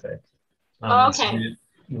specific. Okay. So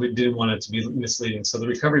we didn't want it to be misleading. So the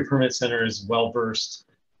Recovery Permit Center is well versed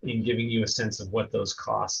in giving you a sense of what those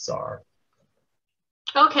costs are.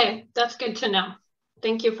 Okay, that's good to know.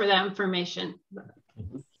 Thank you for that information.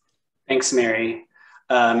 Thanks, Mary.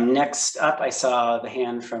 Next up, I saw the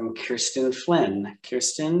hand from Kirsten Flynn.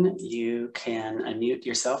 Kirsten, you can unmute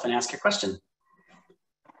yourself and ask your question.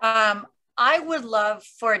 I would love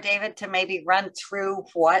for David to maybe run through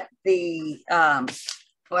what the,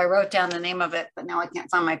 well, I wrote down the name of it, but now I can't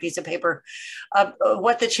find my piece of paper,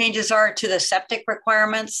 what the changes are to the septic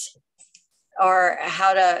requirements, or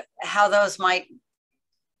how those might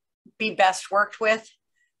be best worked with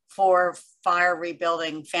for fire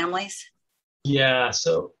rebuilding families. Yeah,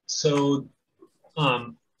 so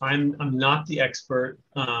I'm not the expert.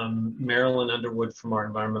 Marilyn Underwood from our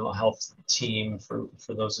environmental health team, for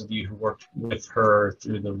those of you who worked with her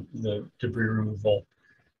through the debris removal,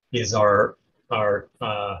 is our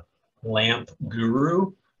LAMP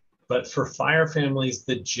guru. But for fire families,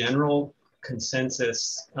 the general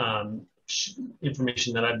consensus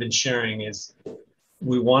information that I've been sharing is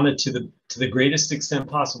we wanted to the greatest extent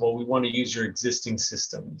possible, we want to use your existing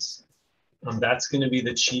systems. That's going to be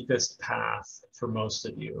the cheapest path for most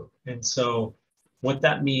of you. And so what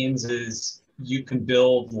that means is you can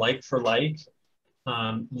build like for like.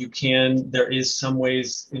 There is some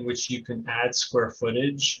ways in which you can add square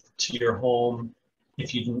footage to your home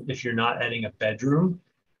if you're not adding a bedroom.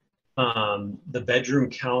 The bedroom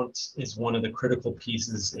count is one of the critical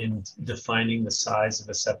pieces in defining the size of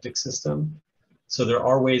a septic system. So there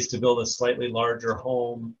are ways to build a slightly larger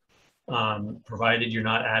home, provided you're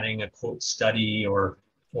not adding a quote study or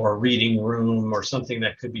reading room or something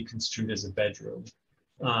that could be construed as a bedroom.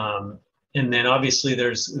 And then obviously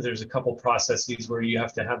there's a couple processes where you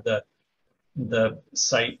have to have the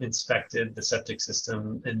site inspected, the septic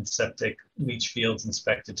system and septic leach fields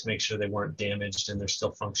inspected to make sure they weren't damaged and they're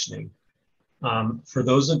still functioning. For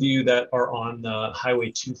those of you that are on the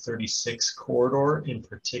Highway 236 corridor in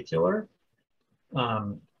particular,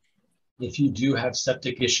 if you do have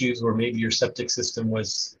septic issues, or maybe your septic system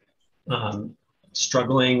was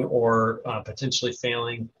struggling or potentially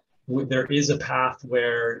failing, there is a path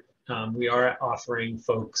where we are offering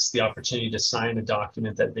folks the opportunity to sign a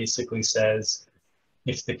document that basically says,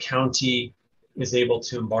 if the county is able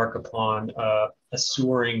to embark upon a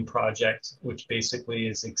sewering project, which basically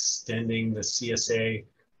is extending the CSA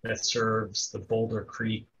that serves the Boulder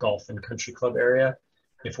Creek Golf and Country Club area,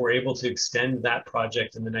 if we're able to extend that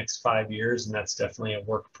project in the next 5 years, and that's definitely a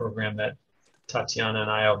work program that Tatiana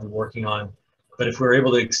and I will be working on, but if we're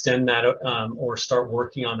able to extend that or start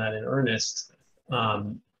working on that in earnest,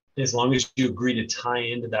 as long as you agree to tie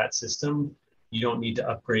into that system, you don't need to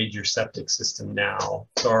upgrade your septic system now.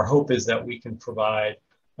 So our hope is that we can provide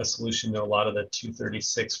a solution to a lot of the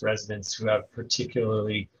 236 residents who have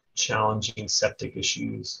particularly challenging septic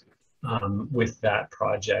issues with that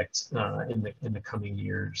project in the coming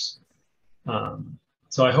years.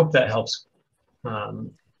 So I hope that helps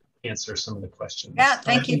answer some of the questions. Yeah,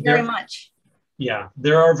 thank you very much. Yeah,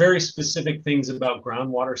 there are very specific things about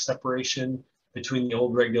groundwater separation between the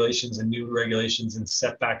old regulations and new regulations and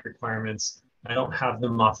setback requirements. I don't have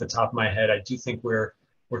them off the top of my head. I do think we're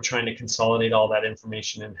trying to consolidate all that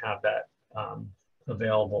information and have that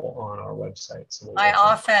available on our website. So I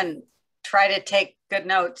often try to take good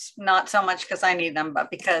notes, not so much because I need them,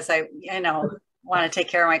 but because I, want to take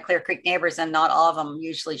care of my Clear Creek neighbors, and not all of them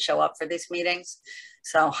usually show up for these meetings.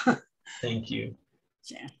 So thank you.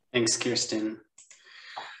 Yeah. Thanks, Kirsten.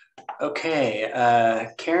 Okay,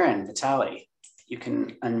 Karen Vitale, you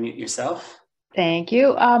can unmute yourself. Thank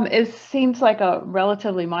you. It seems like a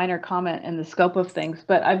relatively minor comment in the scope of things,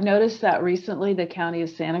 but I've noticed that recently the County of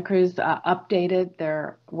Santa Cruz updated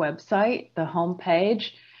their website, the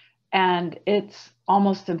homepage, and it's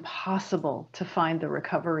almost impossible to find the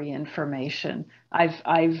recovery information.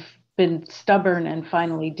 I've been stubborn and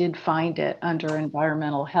finally did find it under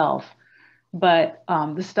environmental health. But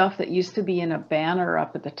the stuff that used to be in a banner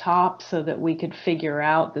up at the top so that we could figure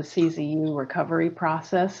out the CZU recovery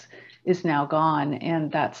process is now gone,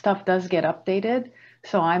 and that stuff does get updated.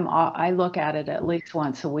 So I look at it at least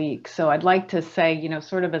once a week. So I'd like to say,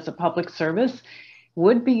 sort of as a public service,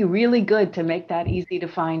 would be really good to make that easy to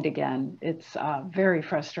find again. It's very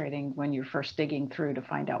frustrating when you're first digging through to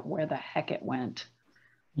find out where the heck it went.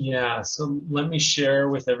 Yeah, so let me share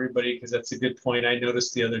with everybody, because that's a good point. I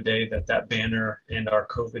noticed the other day that banner and our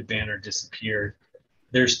COVID banner disappeared.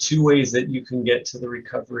 There's two ways that you can get to the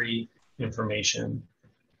recovery information.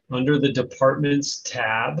 Under the departments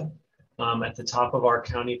tab at the top of our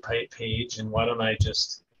county page, and why don't I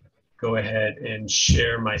just go ahead and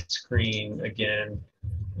share my screen again,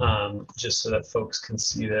 just so that folks can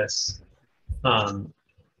see this.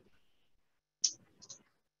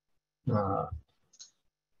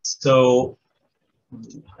 So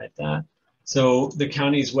let me hide that. So the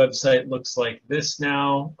county's website looks like this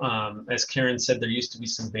now. As Karen said, there used to be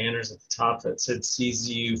some banners at the top that said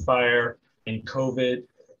CZU, fire, and COVID.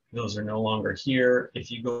 Those are no longer here.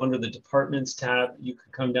 If you go under the departments tab, you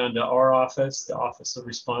can come down to our office, the Office of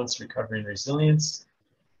Response, Recovery, and Resilience.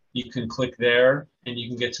 You can click there and you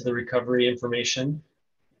can get to the recovery information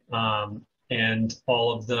and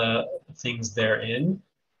all of the things therein.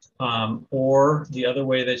 Or the other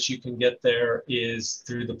way that you can get there is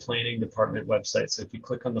through the planning department website. So if you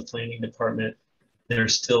click on the planning department, there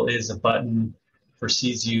still is a button for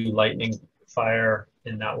CZU, lightning, fire,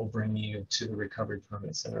 and that will bring you to the Recovery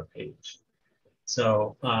Permit Center page.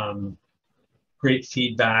 So great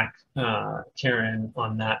feedback, Karen,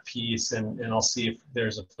 on that piece, and I'll see if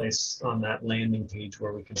there's a place on that landing page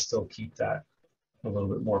where we can still keep that a little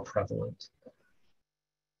bit more prevalent.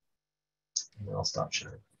 And I'll stop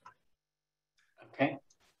sharing. Okay.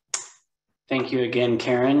 Thank you again,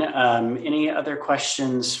 Karen. Any other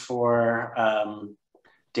questions for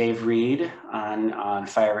Dave Reed on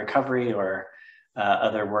fire recovery or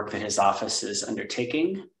other work that his office is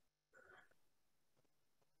undertaking?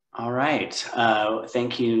 All right.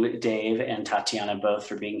 Thank you, Dave and Tatiana, both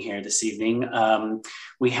for being here this evening.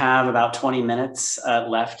 We have about 20 minutes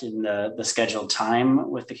left in the scheduled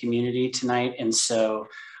time with the community tonight. And so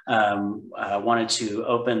I wanted to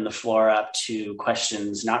open the floor up to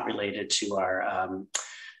questions not related to our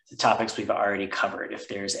the topics we've already covered. If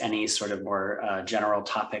there's any sort of more general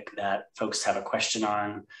topic that folks have a question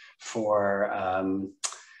on for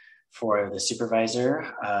the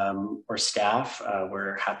supervisor or staff,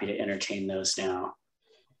 we're happy to entertain those now.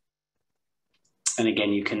 And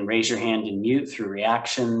again, you can raise your hand and mute through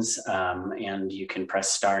reactions, and you can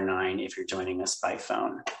press *9 if you're joining us by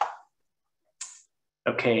phone.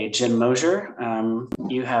 Okay, Jim Mosier,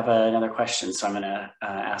 you have another question, so I'm gonna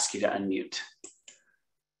ask you to unmute.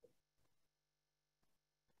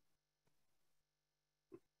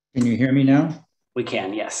 Can you hear me now? We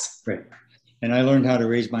can, yes. Great. And I learned how to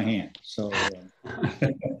raise my hand. So,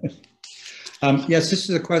 yes, this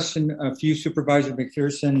is a question for you, Supervisor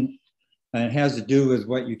McPherson. It has to do with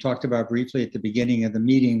what you talked about briefly at the beginning of the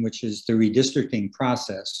meeting, which is the redistricting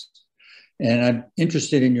process. And I'm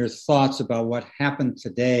interested in your thoughts about what happened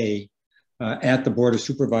today at the Board of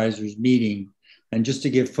Supervisors meeting. And just to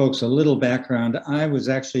give folks a little background, I was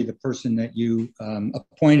actually the person that you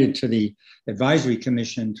appointed to the advisory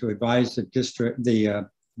commission to advise the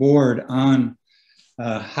board on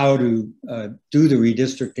how to do the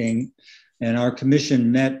redistricting. And our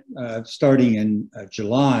commission met starting in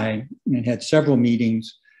July and had several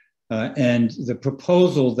meetings. And the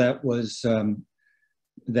proposal that was,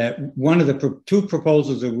 that one of the two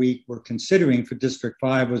proposals that we were considering for District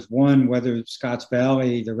 5 was one, whether Scotts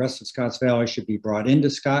Valley, the rest of Scotts Valley should be brought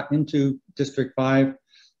into District 5.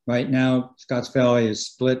 Right now, Scotts Valley is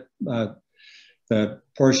split. The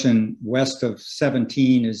portion west of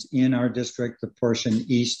 17 is in our district. The portion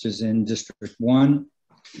east is in District 1.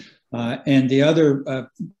 And the other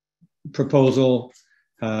proposal,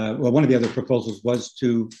 well, one of the other proposals was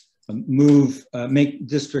to make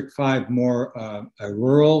District 5 more a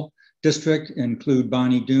rural district, include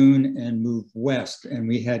Bonnie Doon, and move west. And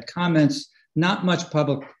we had comments, not much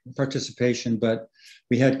public participation, but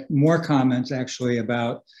we had more comments actually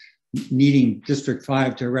about needing District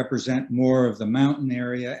 5 to represent more of the mountain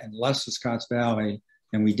area and less of Scotts Valley.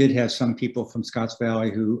 And we did have some people from Scotts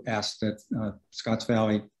Valley who asked that Scotts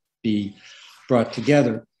Valley be brought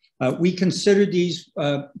together. We considered these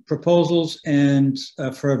proposals, and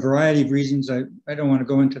for a variety of reasons, I don't want to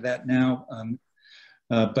go into that now,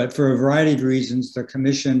 but for a variety of reasons, the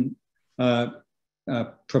commission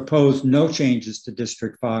proposed no changes to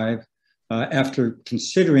District 5 after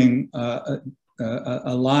considering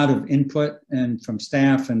a lot of input and from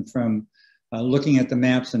staff and from looking at the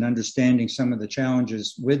maps and understanding some of the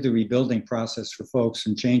challenges with the rebuilding process for folks,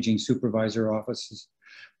 and changing supervisor offices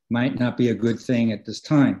might not be a good thing at this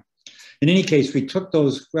time. In any case, we took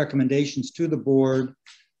those recommendations to the board.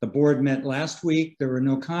 The board met last week. There were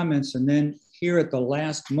no comments. And then here at the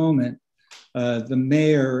last moment, the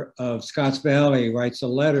mayor of Scotts Valley writes a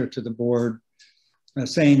letter to the board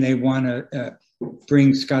saying they want to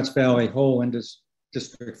bring Scotts Valley whole into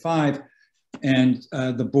District 5. And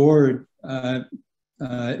the board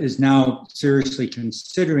is now seriously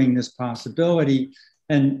considering this possibility.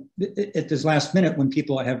 And at this last minute, when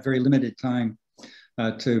people have very limited time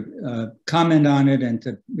to comment on it and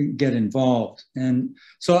to get involved. And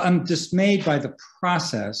so I'm dismayed by the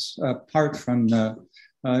process, apart from the,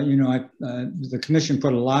 the commission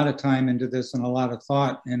put a lot of time into this and a lot of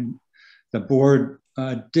thought, and the board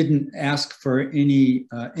didn't ask for any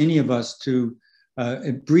of us to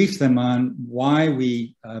brief them on why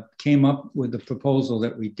we came up with the proposal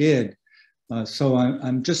that we did. So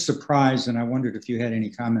I'm just surprised, and I wondered if you had any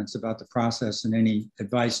comments about the process and any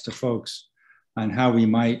advice to folks on how we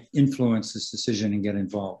might influence this decision and get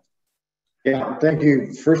involved. Yeah, thank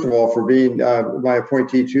you, first of all, for being my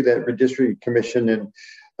appointee to that redistricting commission. And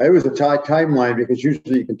it was a tight timeline, because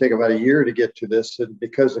usually you can take about a year to get to this, and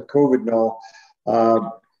because of COVID and all,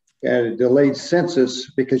 and a delayed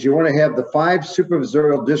census, because you want to have the 5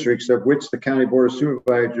 supervisorial districts of which the County Board of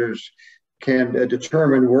Supervisors can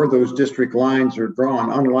determine where those district lines are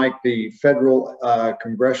drawn, unlike the federal,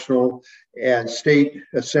 congressional, and state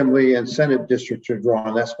assembly and Senate districts are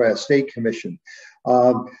drawn. That's by a state commission.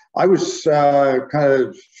 I was kind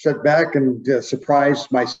of set back and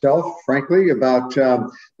surprised myself, frankly, about the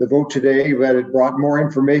vote today, that it brought more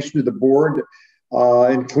information to the board,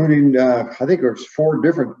 including, I think there was 4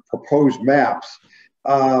 different proposed maps.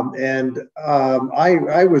 I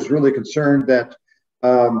was really concerned that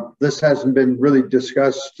this hasn't been really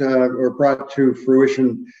discussed or brought to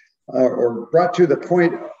fruition or brought to the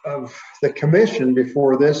point of the commission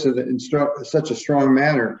before this in such a strong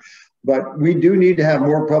manner. But we do need to have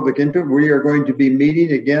more public input. We are going to be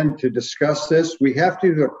meeting again to discuss this. We have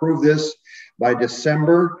to approve this by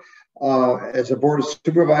December as a board of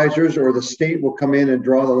supervisors, or the state will come in and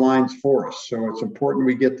draw the lines for us. So it's important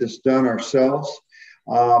we get this done ourselves.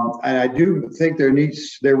 And I do think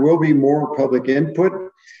there will be more public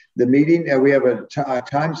input. The meeting, we have a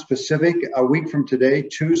time specific a week from today,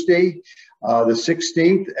 Tuesday, the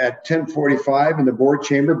 16th at 10:45 in the board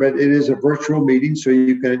chamber, but it is a virtual meeting, so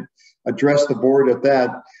you can address the board at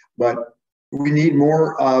that. But we need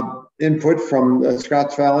more input from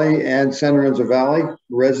Scotts Valley and San Lorenzo Valley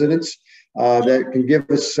residents that can give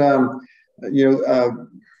us some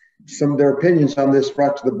of their opinions on this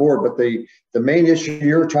brought to the board. But the main issue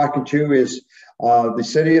you're talking to is the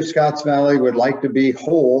city of Scotts Valley would like to be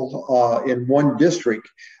whole in one district.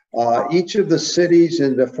 Each of the cities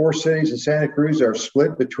in the 4 cities in Santa Cruz are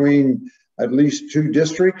split between at least 2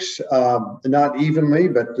 districts, not evenly,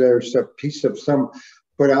 but there's a piece of some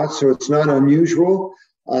put out, so it's not unusual.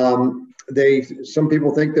 Some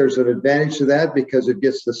people think there's an advantage to that because it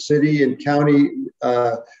gets the city and county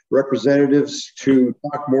representatives to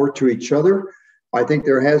talk more to each other. I think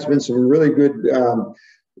there has been some really good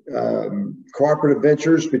cooperative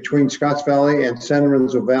ventures between Scotts Valley and San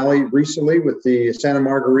Lorenzo Valley recently with the Santa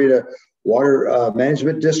Margarita Water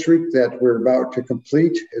Management District that we're about to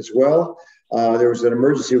complete as well. There was an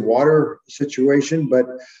emergency water situation, but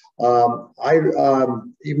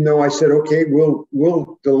even though I said, okay,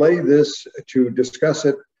 we'll delay this to discuss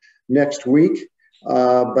it next week,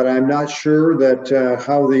 but I'm not sure that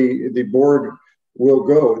how the board will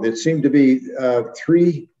go. There seemed to be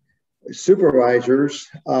 3 supervisors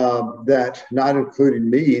that, not including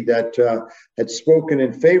me, that had spoken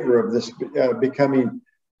in favor of this becoming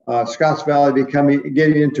Scotts Valley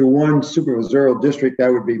getting into one supervisorial district.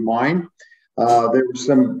 That would be mine. There were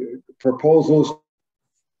some proposals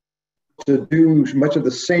to do much of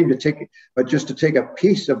the same but just to take a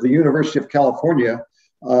piece of the University of California.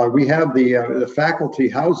 We have the faculty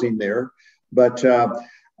housing there, but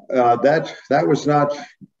that was not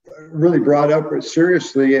really brought up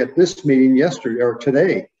seriously at this meeting yesterday or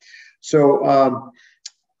today. So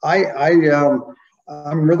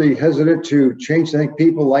I'm really hesitant to change. I think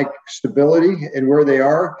people like stability and where they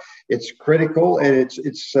are. It's critical, and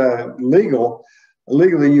it's legal.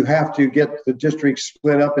 Legally, you have to get the district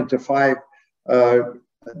split up into 5.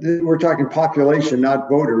 We're talking population, not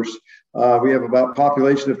voters. We have about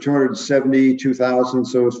population of 272,000,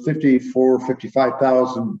 so it's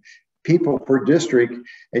 55,000 people per district,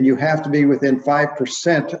 and you have to be within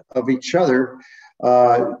 5% of each other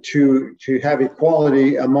to have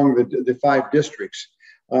equality among the 5 districts.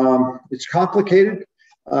 It's complicated.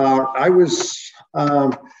 I was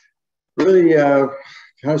really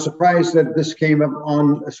kind of surprised that this came up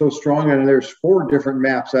on so strong, and there's 4 different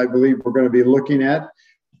maps I believe we're going to be looking at.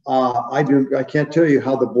 I can't tell you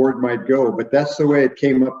how the board might go, but that's the way it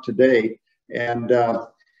came up today, and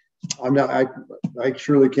I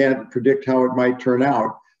surely can't predict how it might turn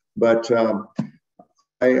out, but I'm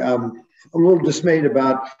a little dismayed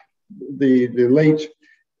about the late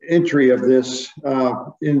entry of this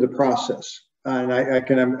in the process, and I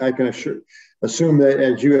can assume that,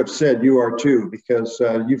 as you have said, you are too, because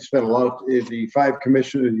you've spent a lot of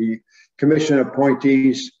the commission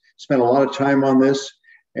appointees spent a lot of time on this,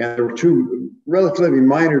 and there were 2 relatively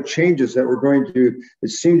minor changes that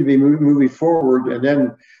seemed to be moving forward, and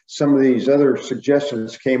then some of these other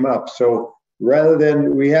suggestions came up. So rather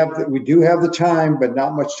than we do have the time, but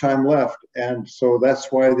not much time left, and so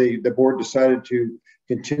that's why the board decided to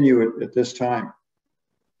continue it at this time.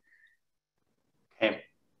 Okay,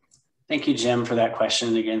 thank you, Jim, for that question.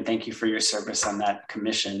 And again, thank you for your service on that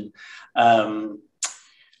commission.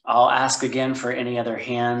 I'll ask again for any other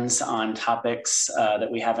hands on topics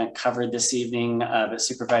that we haven't covered this evening, but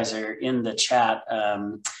Supervisor, in the chat,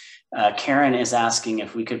 Karen is asking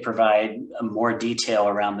if we could provide more detail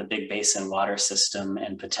around the Big Basin water system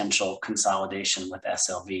and potential consolidation with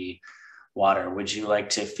SLV water. Would you like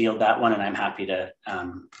to field that one? And I'm happy to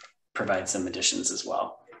provide some additions as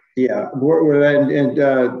well. Yeah,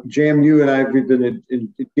 and Jam, you and I, we've been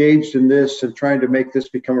engaged in this and trying to make this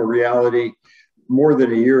become a reality more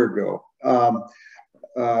than a year ago.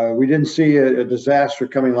 We didn't see a disaster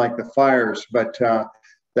coming like the fires, but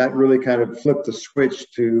that really kind of flipped the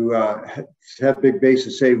switch to have Big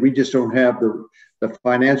Basin say, we just don't have the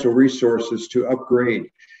financial resources to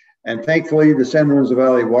upgrade. And thankfully, the San Lorenzo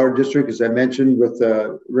Valley Water District, as I mentioned with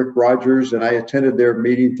Rick Rogers, and I attended their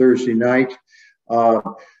meeting Thursday night.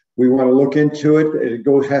 We want to look into it.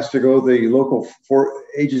 It has to go to the local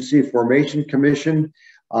agency formation commission,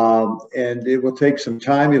 and it will take some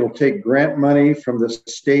time. It'll take grant money from the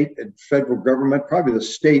state and federal government, probably the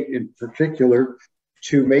state in particular,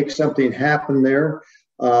 to make something happen there.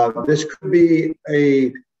 This could be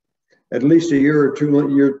at least a year or 2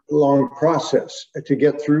 year long process to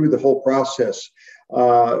get through the whole process.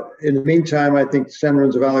 In the meantime, I think San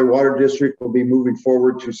Lorenzo Valley Water District will be moving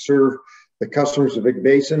forward to serve the customers of Big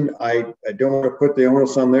Basin. I don't want to put the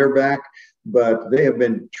onus on their back, but they have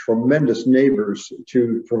been tremendous neighbors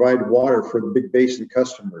to provide water for the Big Basin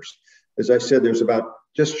customers. As I said, there's about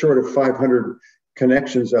just short of 500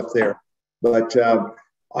 connections up there. But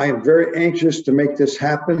I am very anxious to make this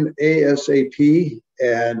happen ASAP,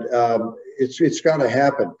 and it's got to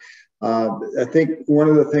happen. I think one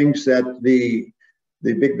of the things that the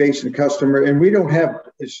Big Basin customer, and we don't have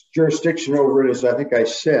its jurisdiction over it, as I think I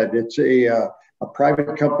said, it's a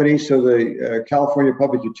private company, so the California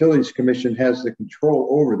Public Utilities Commission has the control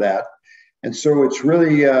over that. And so it's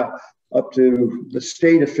really up to the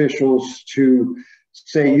state officials to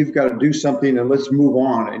say, you've got to do something and let's move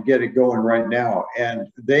on and get it going right now. And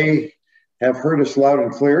they have heard us loud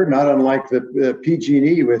and clear, not unlike the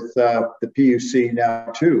PG&E with the PUC now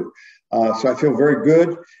too. So I feel very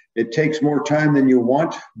good. It takes more time than you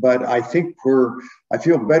want, but I think I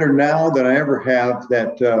feel better now than I ever have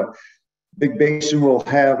that Big Basin will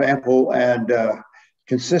have ample and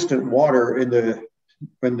consistent water in the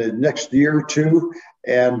next year or two.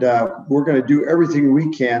 And we're going to do everything we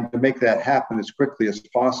can to make that happen as quickly as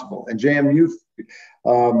possible. And Jam, you've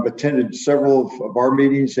attended several of our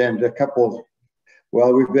meetings and a couple of,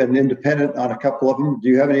 well, we've been independent on a couple of them. Do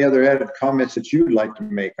you have any other added comments that you'd like to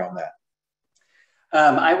make on that?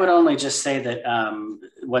 I would only just say that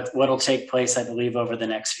what'll take place, I believe, over the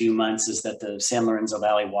next few months is that the San Lorenzo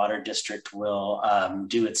Valley Water District will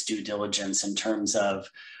do its due diligence in terms of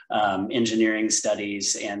engineering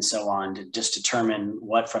studies and so on to just determine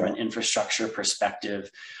what, from an infrastructure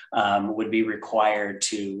perspective, would be required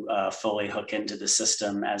to fully hook into the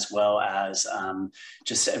system, as well as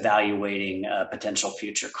just evaluating potential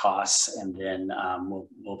future costs. And then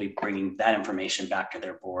we'll be bringing that information back to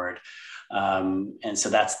their board. And so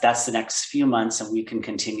that's the next few months, and we can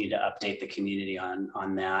continue to update the community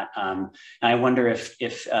on that. And I wonder if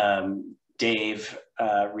Dave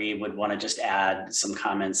Reed would want to just add some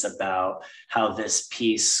comments about how this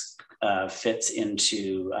piece fits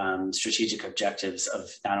into strategic objectives of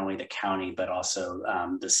not only the county, but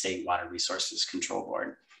also the State Water Resources Control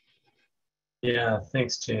Board. Yeah,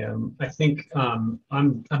 thanks, Jim. I think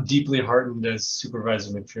I'm deeply heartened, as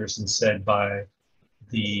Supervisor McPherson said, by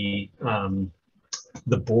the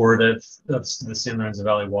board of the San Lorenzo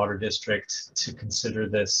Valley Water District to consider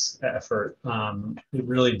this effort. It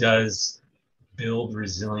really does build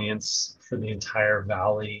resilience for the entire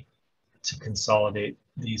valley to consolidate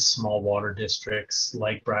these small water districts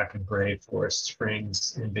like Bracken Bray, Forest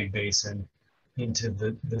Springs, and Big Basin into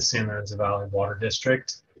the San Lorenzo Valley Water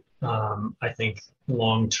District. I think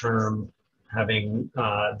long-term, having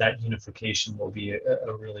that unification will be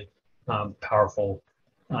a really powerful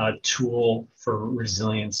tool for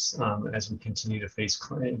resilience as we continue to face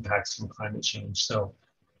impacts from climate change. So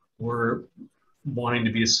we're wanting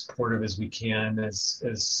to be as supportive as we can. As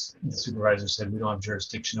the supervisor said, we don't have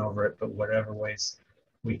jurisdiction over it, but whatever ways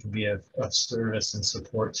we can be of service and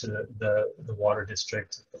support to the water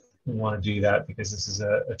district, we want to do that, because this is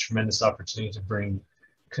a tremendous opportunity to bring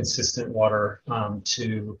consistent water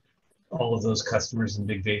to all of those customers in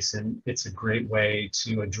Big Basin. It's a great way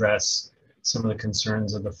to address some of the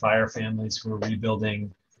concerns of the fire families who are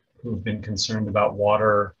rebuilding, who have been concerned about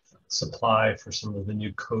water supply for some of the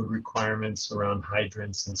new code requirements around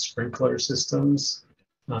hydrants and sprinkler systems.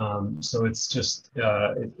 So it's just,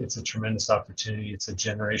 it's a tremendous opportunity. It's a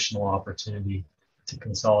generational opportunity to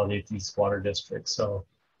consolidate these water districts. So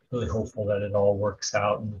really hopeful that it all works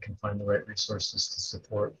out and we can find the right resources to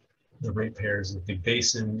support the ratepayers of Big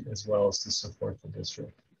Basin, as well as to support the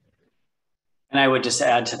district. And I would just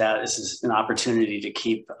add to that, this is an opportunity to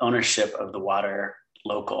keep ownership of the water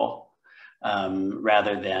local,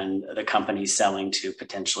 rather than the company selling to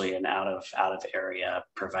potentially an out of area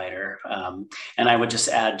provider. And I would just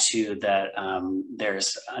add too that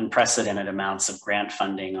there's unprecedented amounts of grant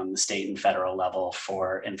funding on the state and federal level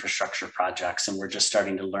for infrastructure projects, and we're just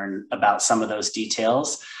starting to learn about some of those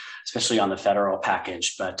details, especially on the federal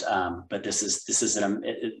package. But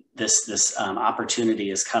this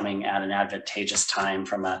opportunity is coming at an advantageous time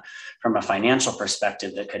from a financial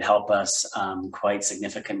perspective that could help us quite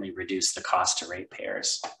significantly reduce the cost to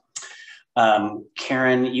ratepayers.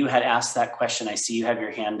 Karen, you had asked that question. I see you have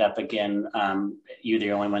your hand up again. You're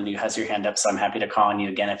the only one who has your hand up, so I'm happy to call on you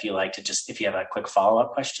again if you like to if you have a quick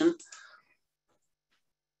follow-up question.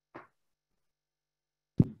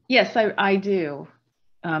 Yes, I do.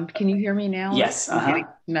 Can you hear me now? Yes. I'm getting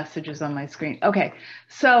messages on my screen. Okay,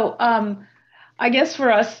 so I guess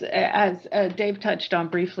for us, as Dave touched on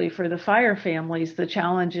briefly, for the fire families, the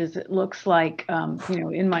challenge is, it looks like,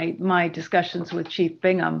 in my discussions with Chief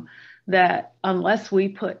Bingham, that unless we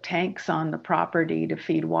put tanks on the property to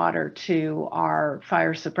feed water to our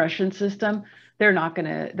fire suppression system,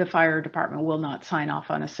 the fire department will not sign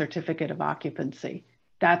off on a certificate of occupancy.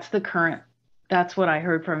 That's what I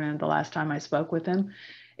heard from him the last time I spoke with him.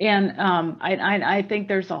 And I think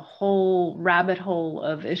there's a whole rabbit hole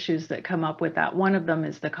of issues that come up with that. One of them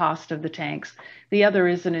is the cost of the tanks. The other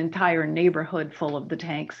is an entire neighborhood full of the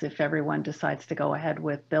tanks if everyone decides to go ahead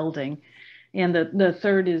with building. And the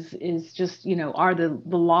third is just, are the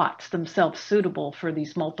lots themselves suitable for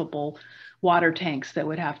these multiple water tanks that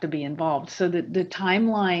would have to be involved? So the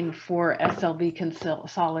timeline for SLV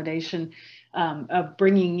consolidation, of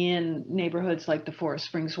bringing in neighborhoods like the Forest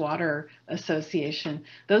Springs Water Association,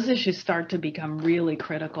 those issues start to become really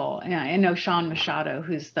critical. And I know Sean Machado,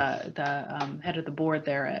 who's the head of the board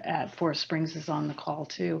there at Forest Springs, is on the call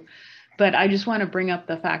too. But I just want to bring up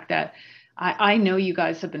the fact that I know you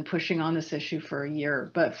guys have been pushing on this issue for a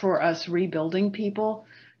year, but for us rebuilding people,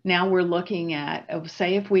 now we're looking at,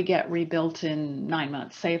 say if we get rebuilt in 9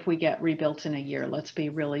 months, say if we get rebuilt in a year, let's be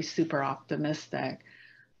really super optimistic.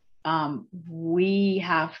 We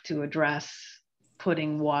have to address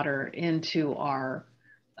putting water into our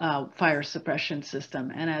fire suppression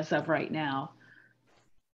system. And as of right now,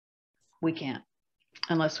 we can't,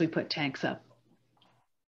 unless we put tanks up.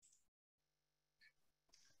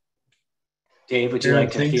 Dave, would you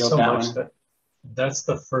like to field that one? That's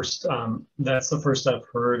the first I've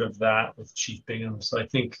heard of that with Chief Bingham. So I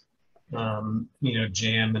think you know,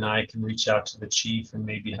 Jam and I can reach out to the chief and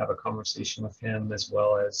maybe have a conversation with him as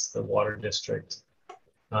well as the water district,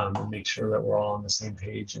 and make sure that we're all on the same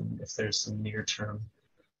page. And if there's some near-term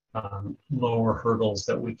lower hurdles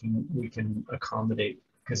that we can accommodate,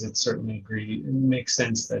 because it certainly it makes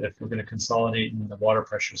sense that if we're going to consolidate and the water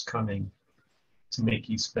pressure is coming, to make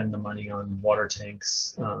you spend the money on water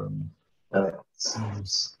tanks, that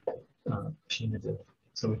seems punitive.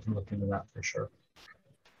 So we can look into that for sure.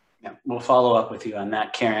 Yeah, we'll follow up with you on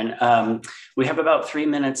that, Karen. We have about 3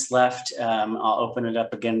 minutes left. I'll open it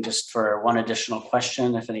up again just for one additional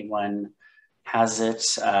question, if anyone has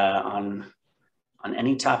it on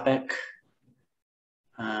any topic.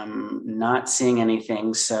 Not seeing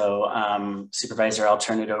anything, so Supervisor, I'll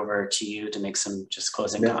turn it over to you to make some just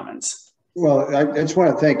closing comments. Well, I just want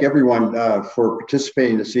to thank everyone for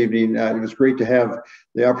participating this evening. It was great to have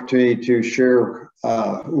the opportunity to share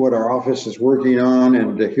what our office is working on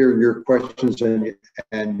and to hear your questions and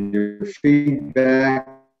your feedback.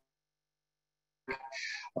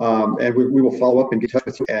 And we will follow up and get in touch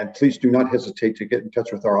with you. And please do not hesitate to get in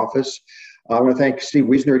touch with our office. I want to thank Steve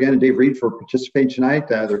Wiesner again and Dave Reed for participating tonight.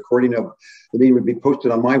 The recording of the meeting would be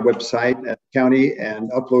posted on my website at the county and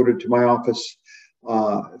uploaded to my office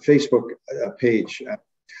Facebook page.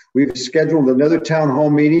 We've scheduled another town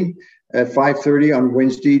hall meeting at 5:30 on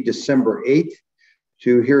Wednesday, December 8th,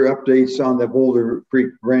 to hear updates on the Boulder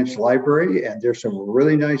Creek Branch Library. And there's some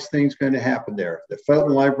really nice things going to happen there. The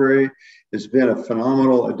Felton Library has been a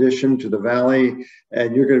phenomenal addition to the Valley,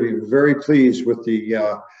 and you're going to be very pleased with the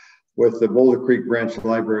Boulder Creek Branch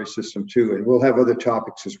Library system too. And we'll have other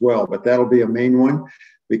topics as well, but that'll be a main one,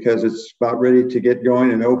 because it's about ready to get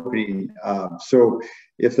going and opening. So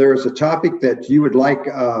if there is a topic that you would like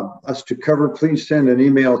us to cover, please send an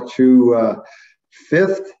email to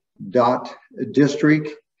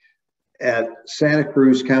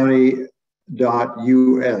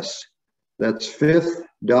fifth.district@santacruzcounty.us. That's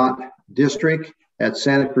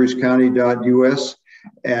fifth.district@santacruzcounty.us.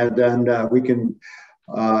 And then we can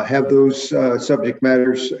have those subject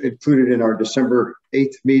matters included in our December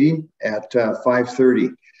 8th meeting at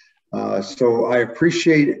 5:30. So I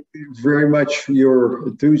appreciate very much your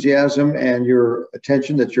enthusiasm and your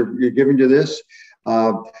attention that you're giving to this.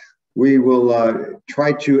 We will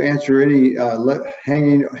try to answer any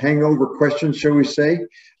hangover questions, shall we say,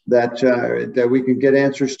 that we can get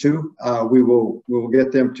answers to. We will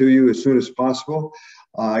get them to you as soon as possible.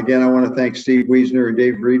 Again, I want to thank Steve Wiesner and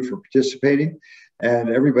Dave Reed for participating. And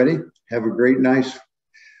everybody, have a great, nice,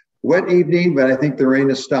 wet evening, but I think the rain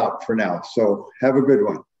has stopped for now. So have a good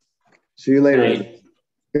one. See you later. Good night.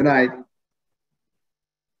 Good night.